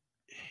like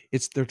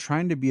they're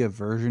trying to be a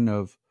version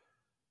of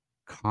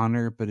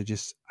Connor, but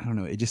I don't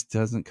know, it just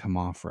doesn't come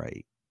off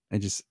right.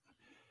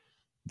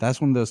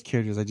 That's one of those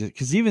characters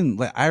because even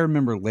like I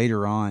remember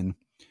later on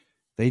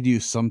they do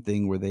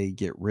something where they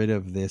get rid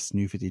of this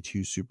new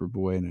 52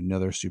 Superboy and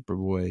another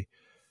Superboy,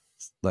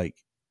 like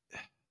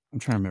I'm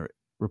trying to remember,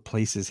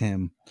 replaces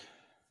him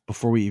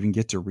before we even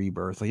get to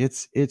Rebirth. Like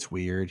it's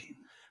weird.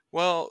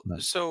 well,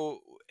 But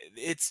so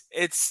it's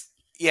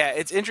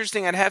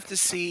interesting. I'd have to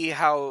see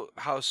how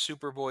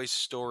Superboy's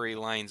story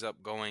lines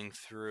up going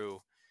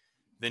through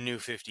the New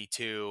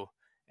 52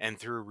 and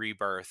through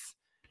Rebirth,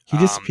 he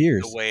the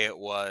disappears. way it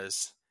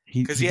was.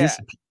 He Because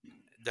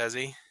does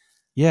he?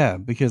 Yeah,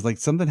 because like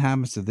something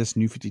happens to this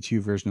new 52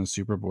 version of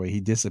Superboy.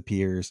 He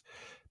disappears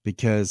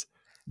because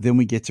then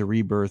we get to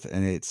Rebirth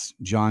and it's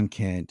John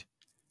Kent,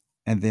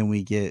 and then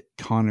we get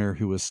Connor,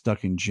 who was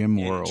stuck in Gem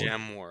In World,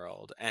 Gem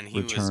World, and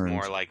he was returns.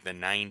 more like the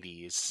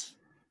 90s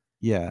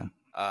Yeah.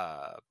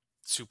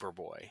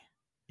 Superboy.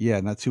 Yeah,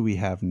 and that's who we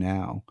have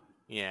now.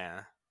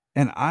 Yeah.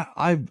 And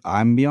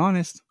I'm be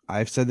honest,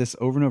 I've said this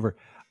over and over.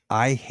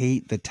 I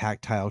hate the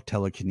tactile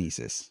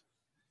telekinesis.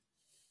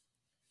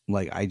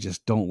 Like I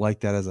just don't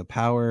like that as a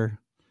power.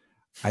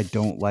 I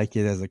don't like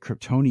it as a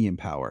Kryptonian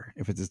power.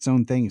 If it's its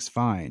own thing, it's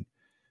fine.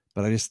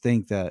 But I just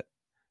think that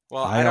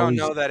Well, I don't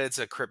know that it's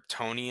a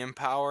Kryptonian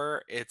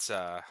power. It's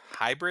a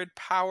hybrid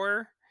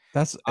power.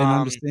 That's and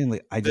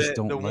understandably, I just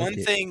don't like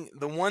it.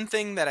 The one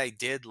thing that I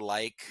did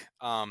like,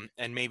 and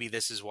maybe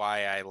this is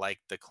why I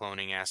liked the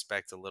cloning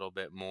aspect a little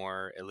bit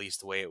more, at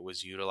least the way it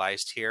was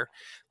utilized here,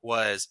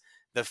 was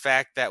the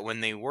fact that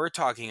when they were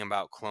talking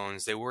about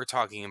clones, they were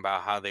talking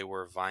about how they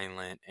were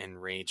violent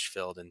and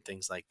rage-filled and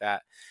things like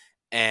that.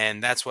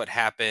 And that's what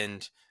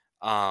happened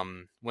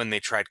when they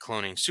tried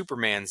cloning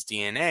Superman's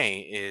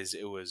DNA, is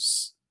it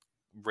was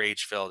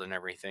rage-filled and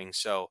everything.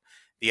 So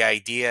the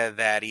idea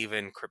that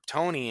even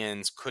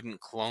Kryptonians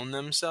couldn't clone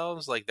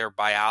themselves, like their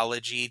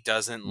biology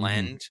doesn't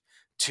lend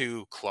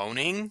to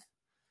cloning,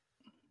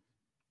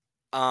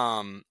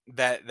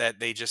 that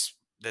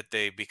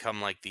they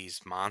become like these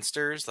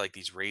monsters, like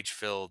these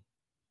rage-filled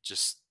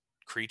just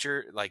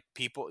creature, like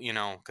people,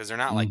 because they're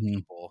not like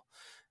people.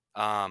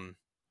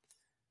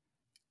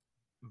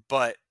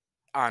 but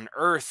on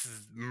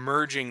Earth,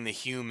 merging the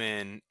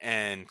human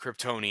and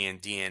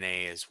Kryptonian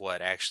DNA is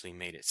what actually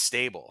made it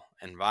stable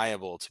and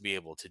viable to be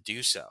able to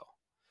do so.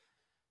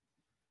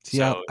 See,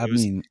 So I it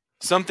was mean,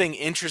 something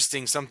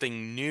interesting,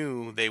 something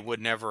new they would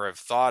never have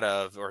thought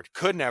of or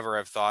could never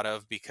have thought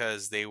of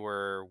because they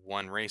were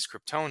one race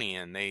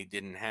Kryptonian. They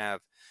didn't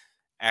have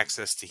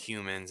access to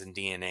humans and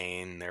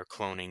DNA, and their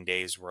cloning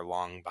days were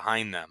long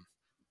behind them.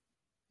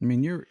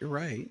 you're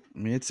right. I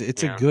mean, it's a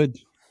Yeah.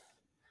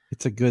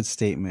 good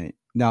statement.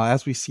 Now,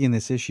 as we see in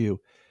this issue,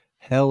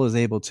 Hell is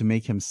able to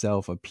make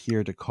himself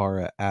appear to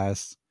Kara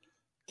as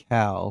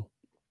Cal,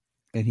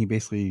 and he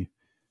basically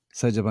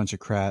says a bunch of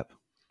crap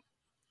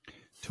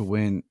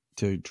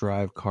to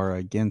drive Kara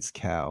against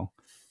Cal.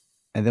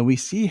 And then we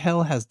see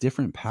Hell has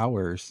different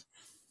powers,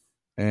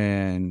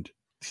 and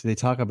so they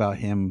talk about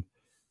him,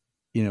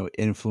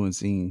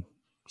 influencing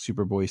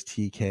Superboy's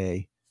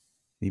TK.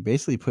 He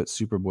basically put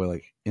Superboy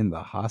like in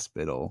the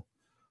hospital,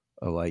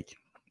 like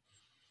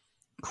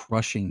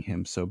crushing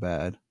him so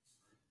bad.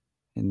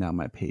 And now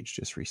my page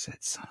just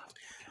resets.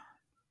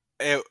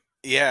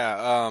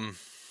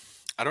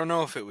 I don't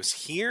know if it was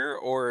here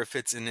or if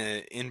it's in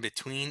an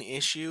in-between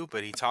issue,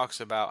 but he talks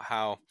about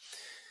how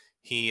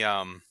he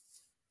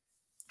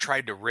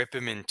tried to rip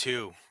him in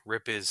two,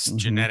 rip his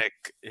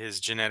genetic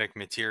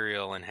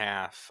material in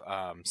half,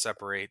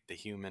 separate the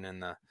human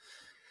and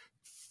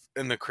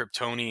the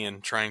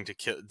Kryptonian, trying to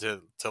kill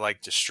to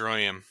like destroy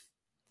him.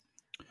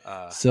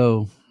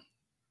 So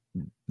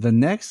the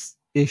next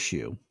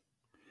issue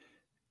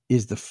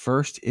is the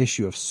first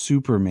issue of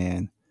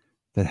Superman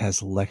that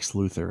has Lex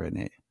Luthor in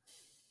it.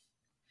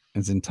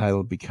 It's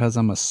entitled Because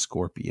I'm a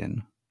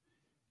Scorpion.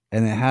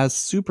 And it has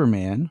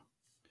Superman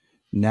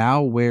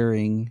now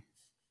wearing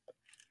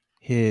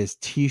his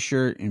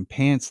t-shirt and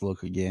pants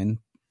look again,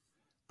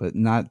 but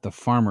not the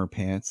farmer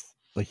pants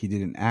like he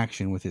did in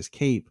action with his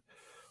cape,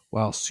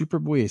 while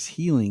Superboy is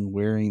healing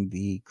wearing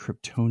the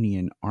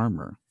Kryptonian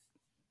armor.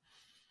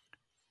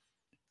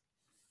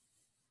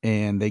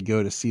 And they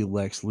go to see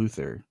Lex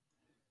Luthor.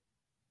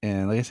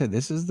 And like I said,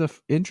 this is the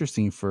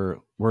interesting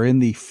we're in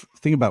the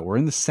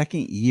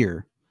second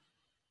year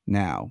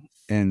now.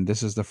 And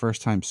this is the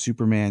first time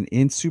Superman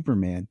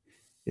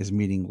is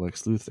meeting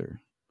Lex Luthor.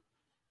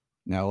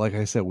 Now, like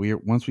I said,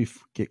 once we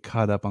get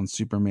caught up on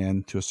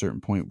Superman to a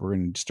certain point, we're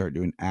going to start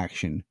doing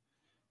action,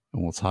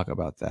 and we'll talk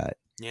about that.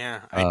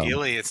 Yeah,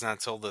 ideally, it's not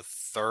till the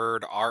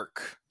third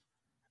arc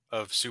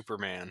of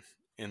Superman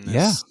in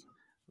this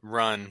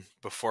run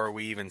before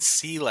we even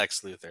see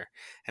Lex Luthor.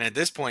 And at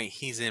this point,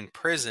 he's in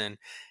prison.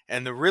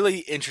 And the really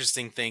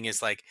interesting thing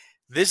is, like,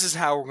 this is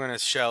how we're going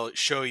to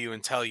show you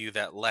and tell you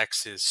that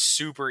Lex is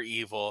super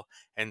evil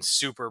and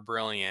super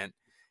brilliant,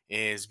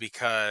 is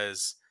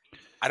because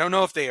I don't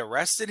know if they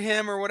arrested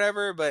him or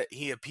whatever, but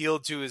he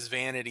appealed to his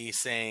vanity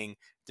saying,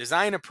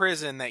 design a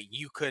prison that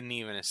you couldn't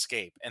even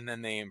escape. And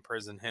then they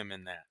imprisoned him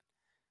in that.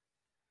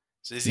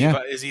 So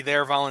is he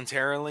there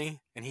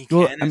voluntarily and he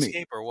can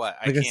escape or what?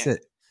 I said,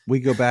 we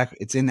go back,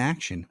 it's in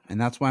action. And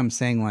that's why I'm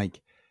saying,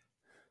 like,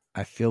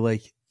 I feel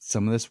like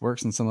some of this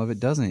works and some of it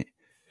doesn't.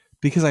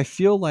 Because I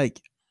feel like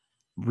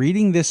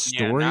reading this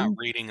story. Yeah, not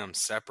reading them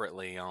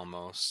separately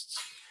almost.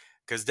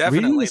 Because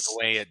definitely the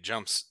way it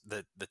jumps,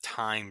 the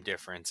time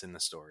difference in the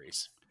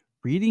stories.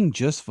 Reading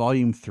just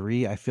volume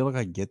 3, I feel like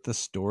I get the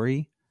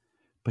story,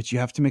 but you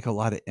have to make a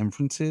lot of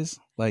inferences,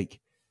 like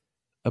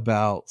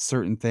about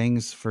certain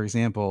things. For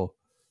example,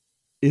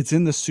 it's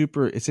in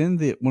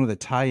one of the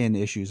tie-in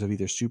issues of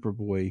either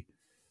Superboy,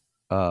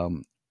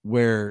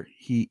 where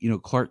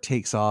Clark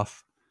takes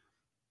off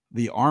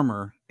the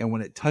armor, and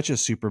when it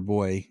touches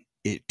Superboy,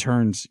 it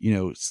turns,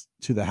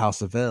 to the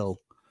House of El.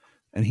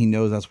 And he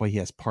knows that's why he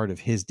has part of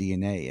his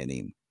DNA in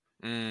him.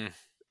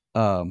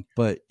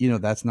 But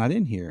that's not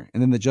in here.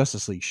 And then the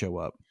Justice League show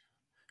up.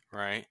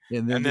 Right.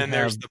 And then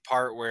there's the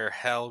part where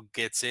Hell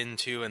gets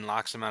into and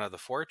locks him out of the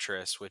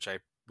fortress, which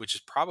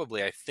is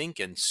probably, I think,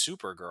 in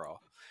Supergirl.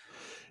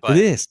 But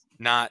it is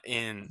not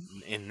in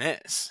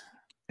this.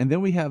 And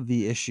then we have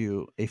the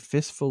issue, A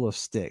Fistful of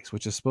Sticks,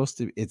 which is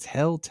it's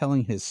Hell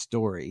telling his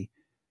story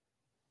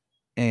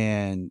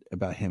and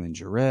about him and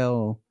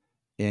Jor-El.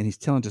 And he's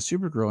telling to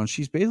Supergirl, and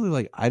she's basically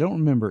like, I don't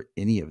remember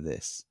any of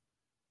this.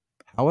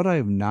 How would I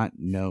have not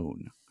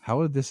known? How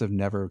would this have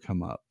never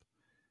come up?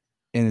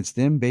 And it's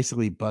them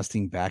basically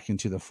busting back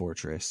into the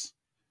fortress.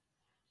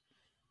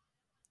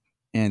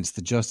 And it's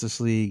the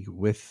Justice League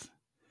with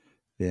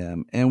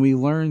them. And we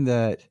learn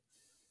that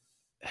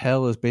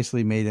Hell has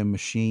basically made a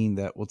machine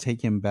that will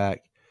take him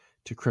back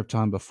to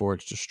Krypton before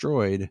it's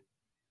destroyed,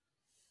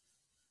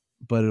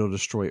 but it'll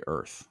destroy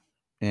Earth.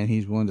 And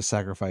he's willing to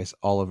sacrifice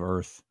all of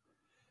Earth.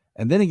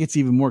 And then it gets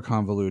even more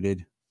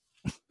convoluted,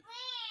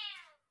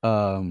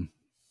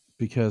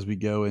 because we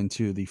go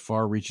into the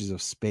far reaches of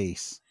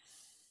space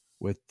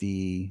with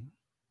the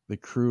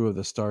crew of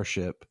the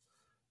starship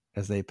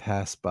as they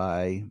pass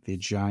by the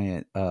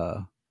giant,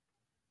 what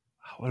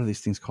are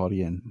these things called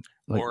again?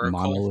 Like Oracle.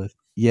 Monolith.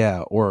 Yeah,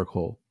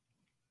 Oracle.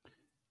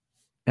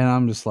 And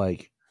I'm just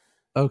like,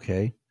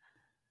 okay.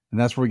 And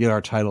that's where we get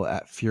our title,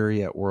 At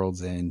Fury at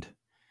World's End.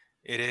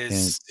 It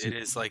And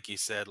is like you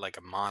said, like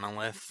a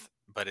monolith,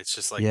 but it's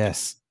just like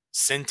yes, this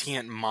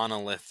sentient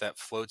monolith that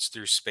floats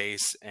through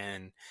space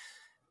and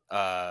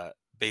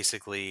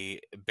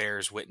basically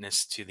bears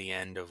witness to the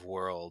end of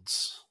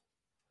worlds.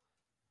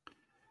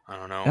 I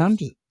don't know. and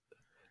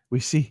we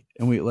see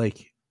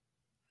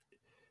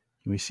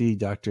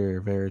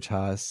Dr.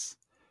 Veritas,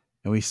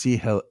 and we see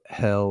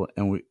hell,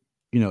 and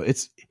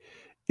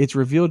it's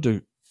revealed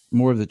to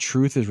more of the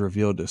truth is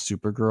revealed to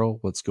Supergirl,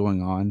 what's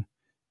going on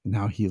and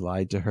how he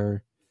lied to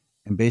her.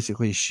 And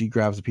basically she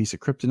grabs a piece of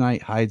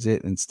kryptonite, hides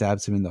it, and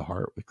stabs him in the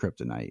heart with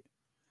kryptonite.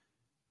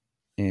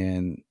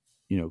 And,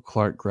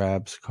 Clark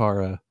grabs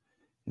Kara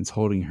and's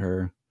holding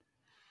her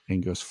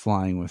and goes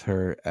flying with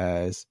her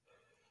as,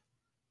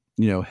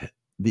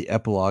 the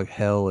epilogue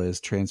hell is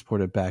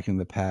transported back in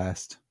the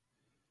past.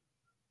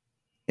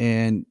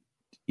 And,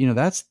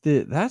 that's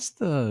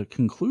the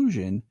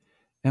conclusion.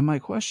 And my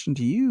question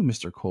to you,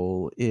 Mr.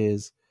 Cole,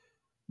 is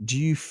do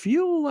you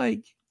feel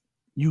like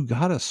you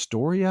got a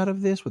story out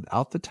of this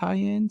without the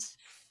tie-ins?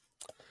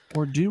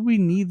 Or do we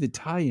need the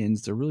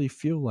tie-ins to really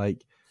feel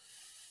like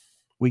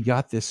we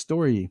got this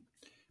story?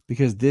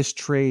 Because this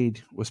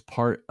trade was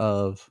part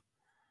of,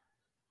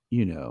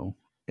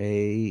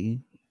 a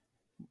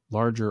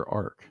larger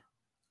arc.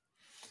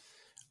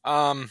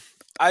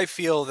 I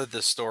feel that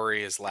the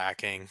story is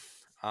lacking.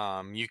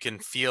 You can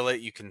feel it,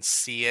 you can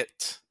see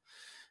it.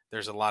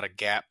 There's a lot of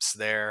gaps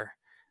there.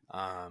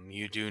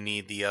 You do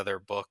need the other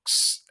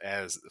books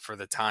as for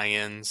the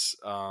tie-ins,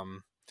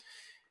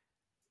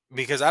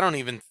 because I don't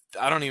even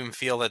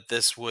feel that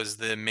this was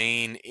the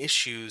main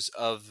issues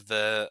of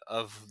the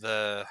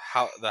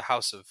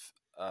House of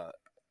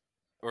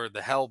or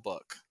the Hell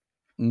book.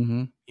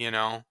 Mm-hmm.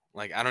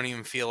 Like I don't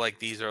even feel like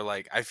these are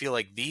like I feel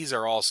like these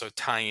are also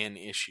tie-in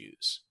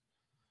issues.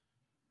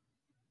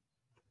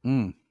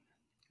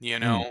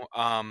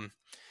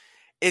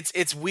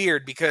 It's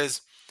weird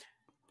because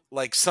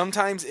like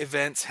sometimes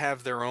events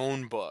have their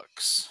own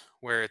books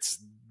where it's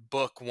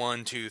book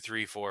 1, 2,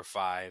 3, 4,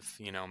 5,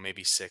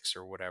 maybe 6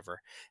 or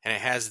whatever, and it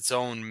has its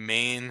own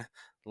main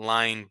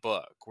line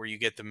book where you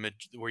get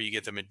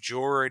the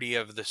majority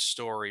of the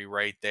story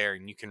right there,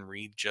 and you can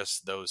read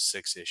just those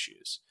 6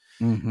 issues.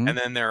 Mm-hmm. And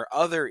then there are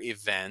other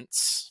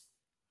events,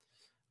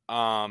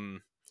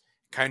 kind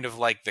of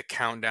like the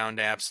countdown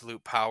to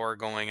absolute power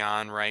going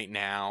on right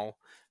now,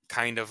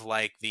 kind of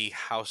like the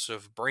House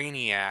of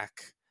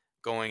Brainiac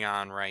going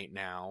on right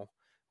now,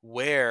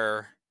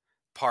 where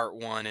part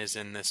 1 is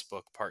in this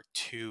book, part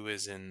 2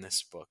 is in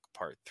this book,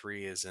 part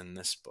 3 is in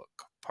this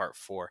book, part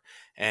 4.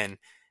 And,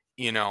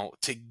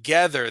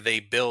 together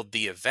they build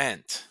the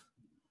event.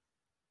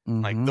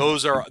 Mm-hmm.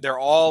 Like they're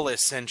all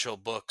essential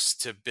books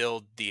to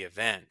build the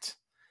event.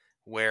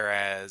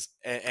 Whereas,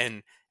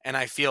 and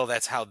I feel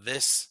that's how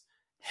this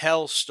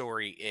Hell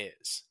story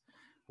is,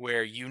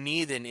 where you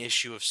need an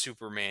issue of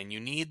Superman, you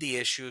need the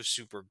issue of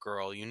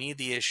Supergirl, you need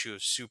the issue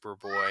of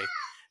Superboy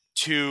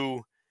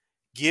to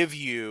give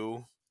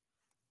you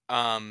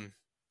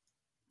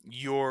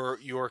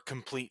your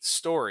complete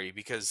story,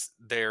 because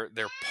they're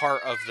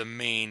part of the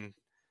main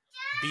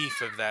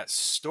beef of that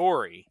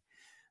story.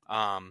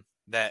 And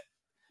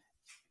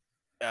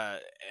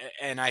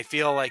I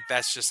feel like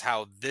that's just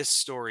how this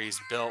story is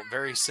built,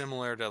 very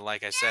similar to,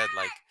 like I said,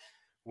 like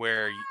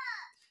where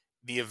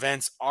the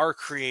events are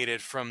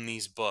created from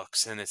these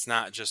books, and it's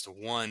not just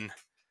one.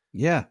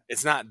 Yeah.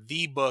 It's not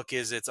the book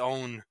is its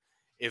own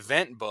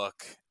event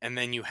book, and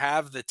then you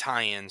have the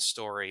tie-in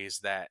stories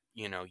that,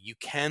 you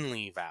can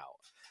leave out.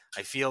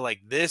 I feel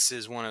like this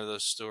is one of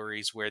those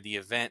stories where the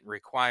event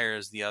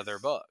requires the other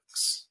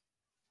books.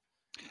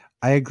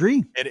 I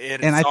agree.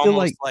 It's and I feel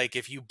almost like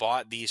if you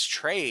bought these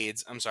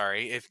trades, I'm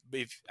sorry, if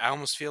I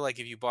almost feel like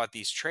if you bought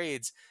these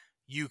trades,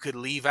 you could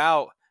leave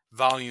out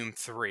volume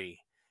 3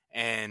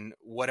 and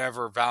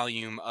whatever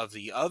volume of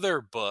the other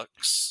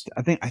books.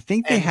 I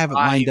think they have it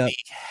lined up. The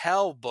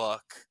Hell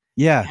book,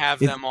 yeah, have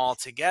them all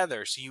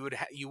together, so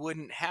you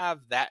wouldn't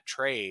have that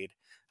trade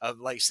of,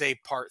 like, say,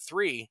 part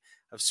 3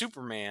 of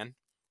Superman,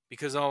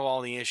 because all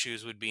the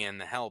issues would be in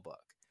the Hell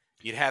book.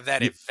 You'd have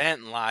that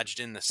event lodged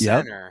in the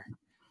center. Yep.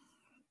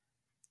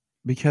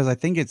 Because I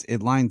think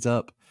it lines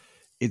up.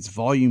 It's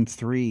volume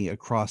 3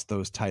 across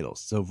those titles.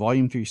 So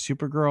volume 3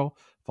 Supergirl,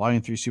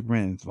 volume 3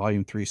 Superman, and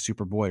volume 3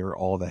 Superboy are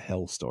all the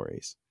Hell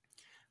stories.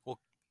 Well,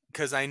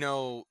 because I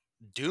know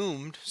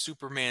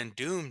Superman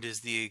Doomed is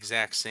the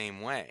exact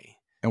same way.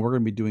 And we're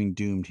going to be doing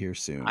Doomed here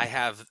soon. I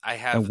have.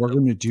 And we're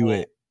going to do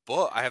it.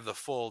 I have the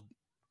full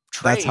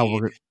trade.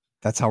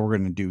 That's how we're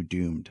going to do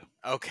Doomed.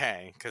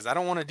 Okay, because I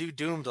don't want to do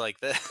Doomed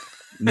like this.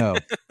 No.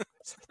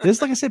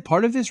 This, like I said,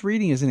 part of this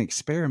reading is an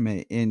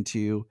experiment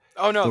into.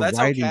 Oh no, that's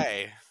writing,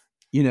 okay.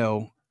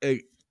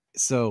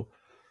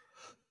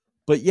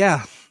 But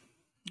yeah,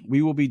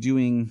 we will be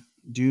doing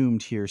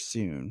Doomed here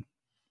soon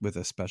with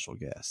a special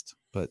guest.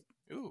 But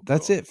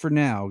that's it for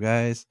now,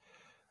 guys.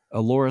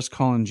 Alora's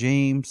calling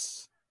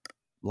James,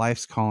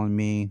 life's calling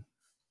me,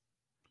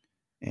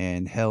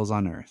 and hell's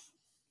on earth.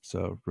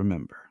 So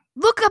remember,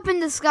 Look up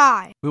in the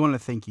sky. We want to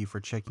thank you for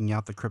checking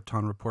out the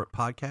Krypton Report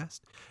podcast,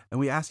 and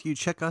we ask you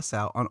to check us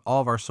out on all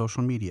of our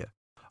social media,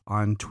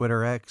 on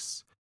Twitter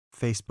X,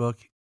 Facebook,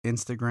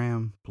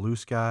 Instagram, Blue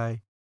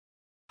Sky,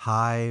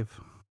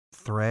 Hive,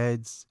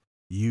 Threads,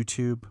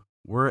 YouTube.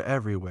 We're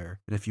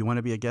everywhere. And if you want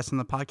to be a guest on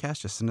the podcast,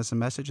 just send us a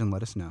message and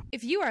let us know.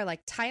 If you are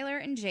like Tyler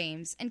and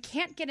James and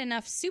can't get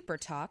enough Super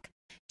Talk,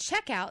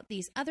 check out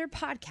these other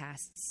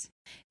podcasts.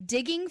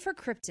 Digging for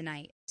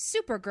Kryptonite,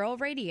 Supergirl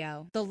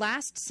Radio, The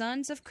Last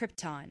Sons of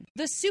Krypton,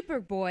 The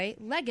Superboy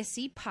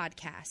Legacy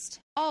Podcast,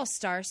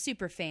 All-Star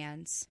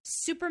Superfans,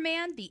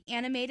 Superman the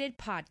Animated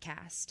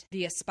Podcast,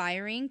 The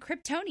Aspiring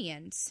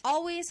Kryptonians,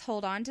 Always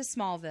Hold On to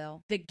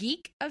Smallville, The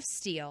Geek of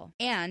Steel,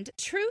 and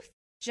Truth,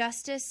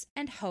 Justice,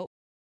 and Hope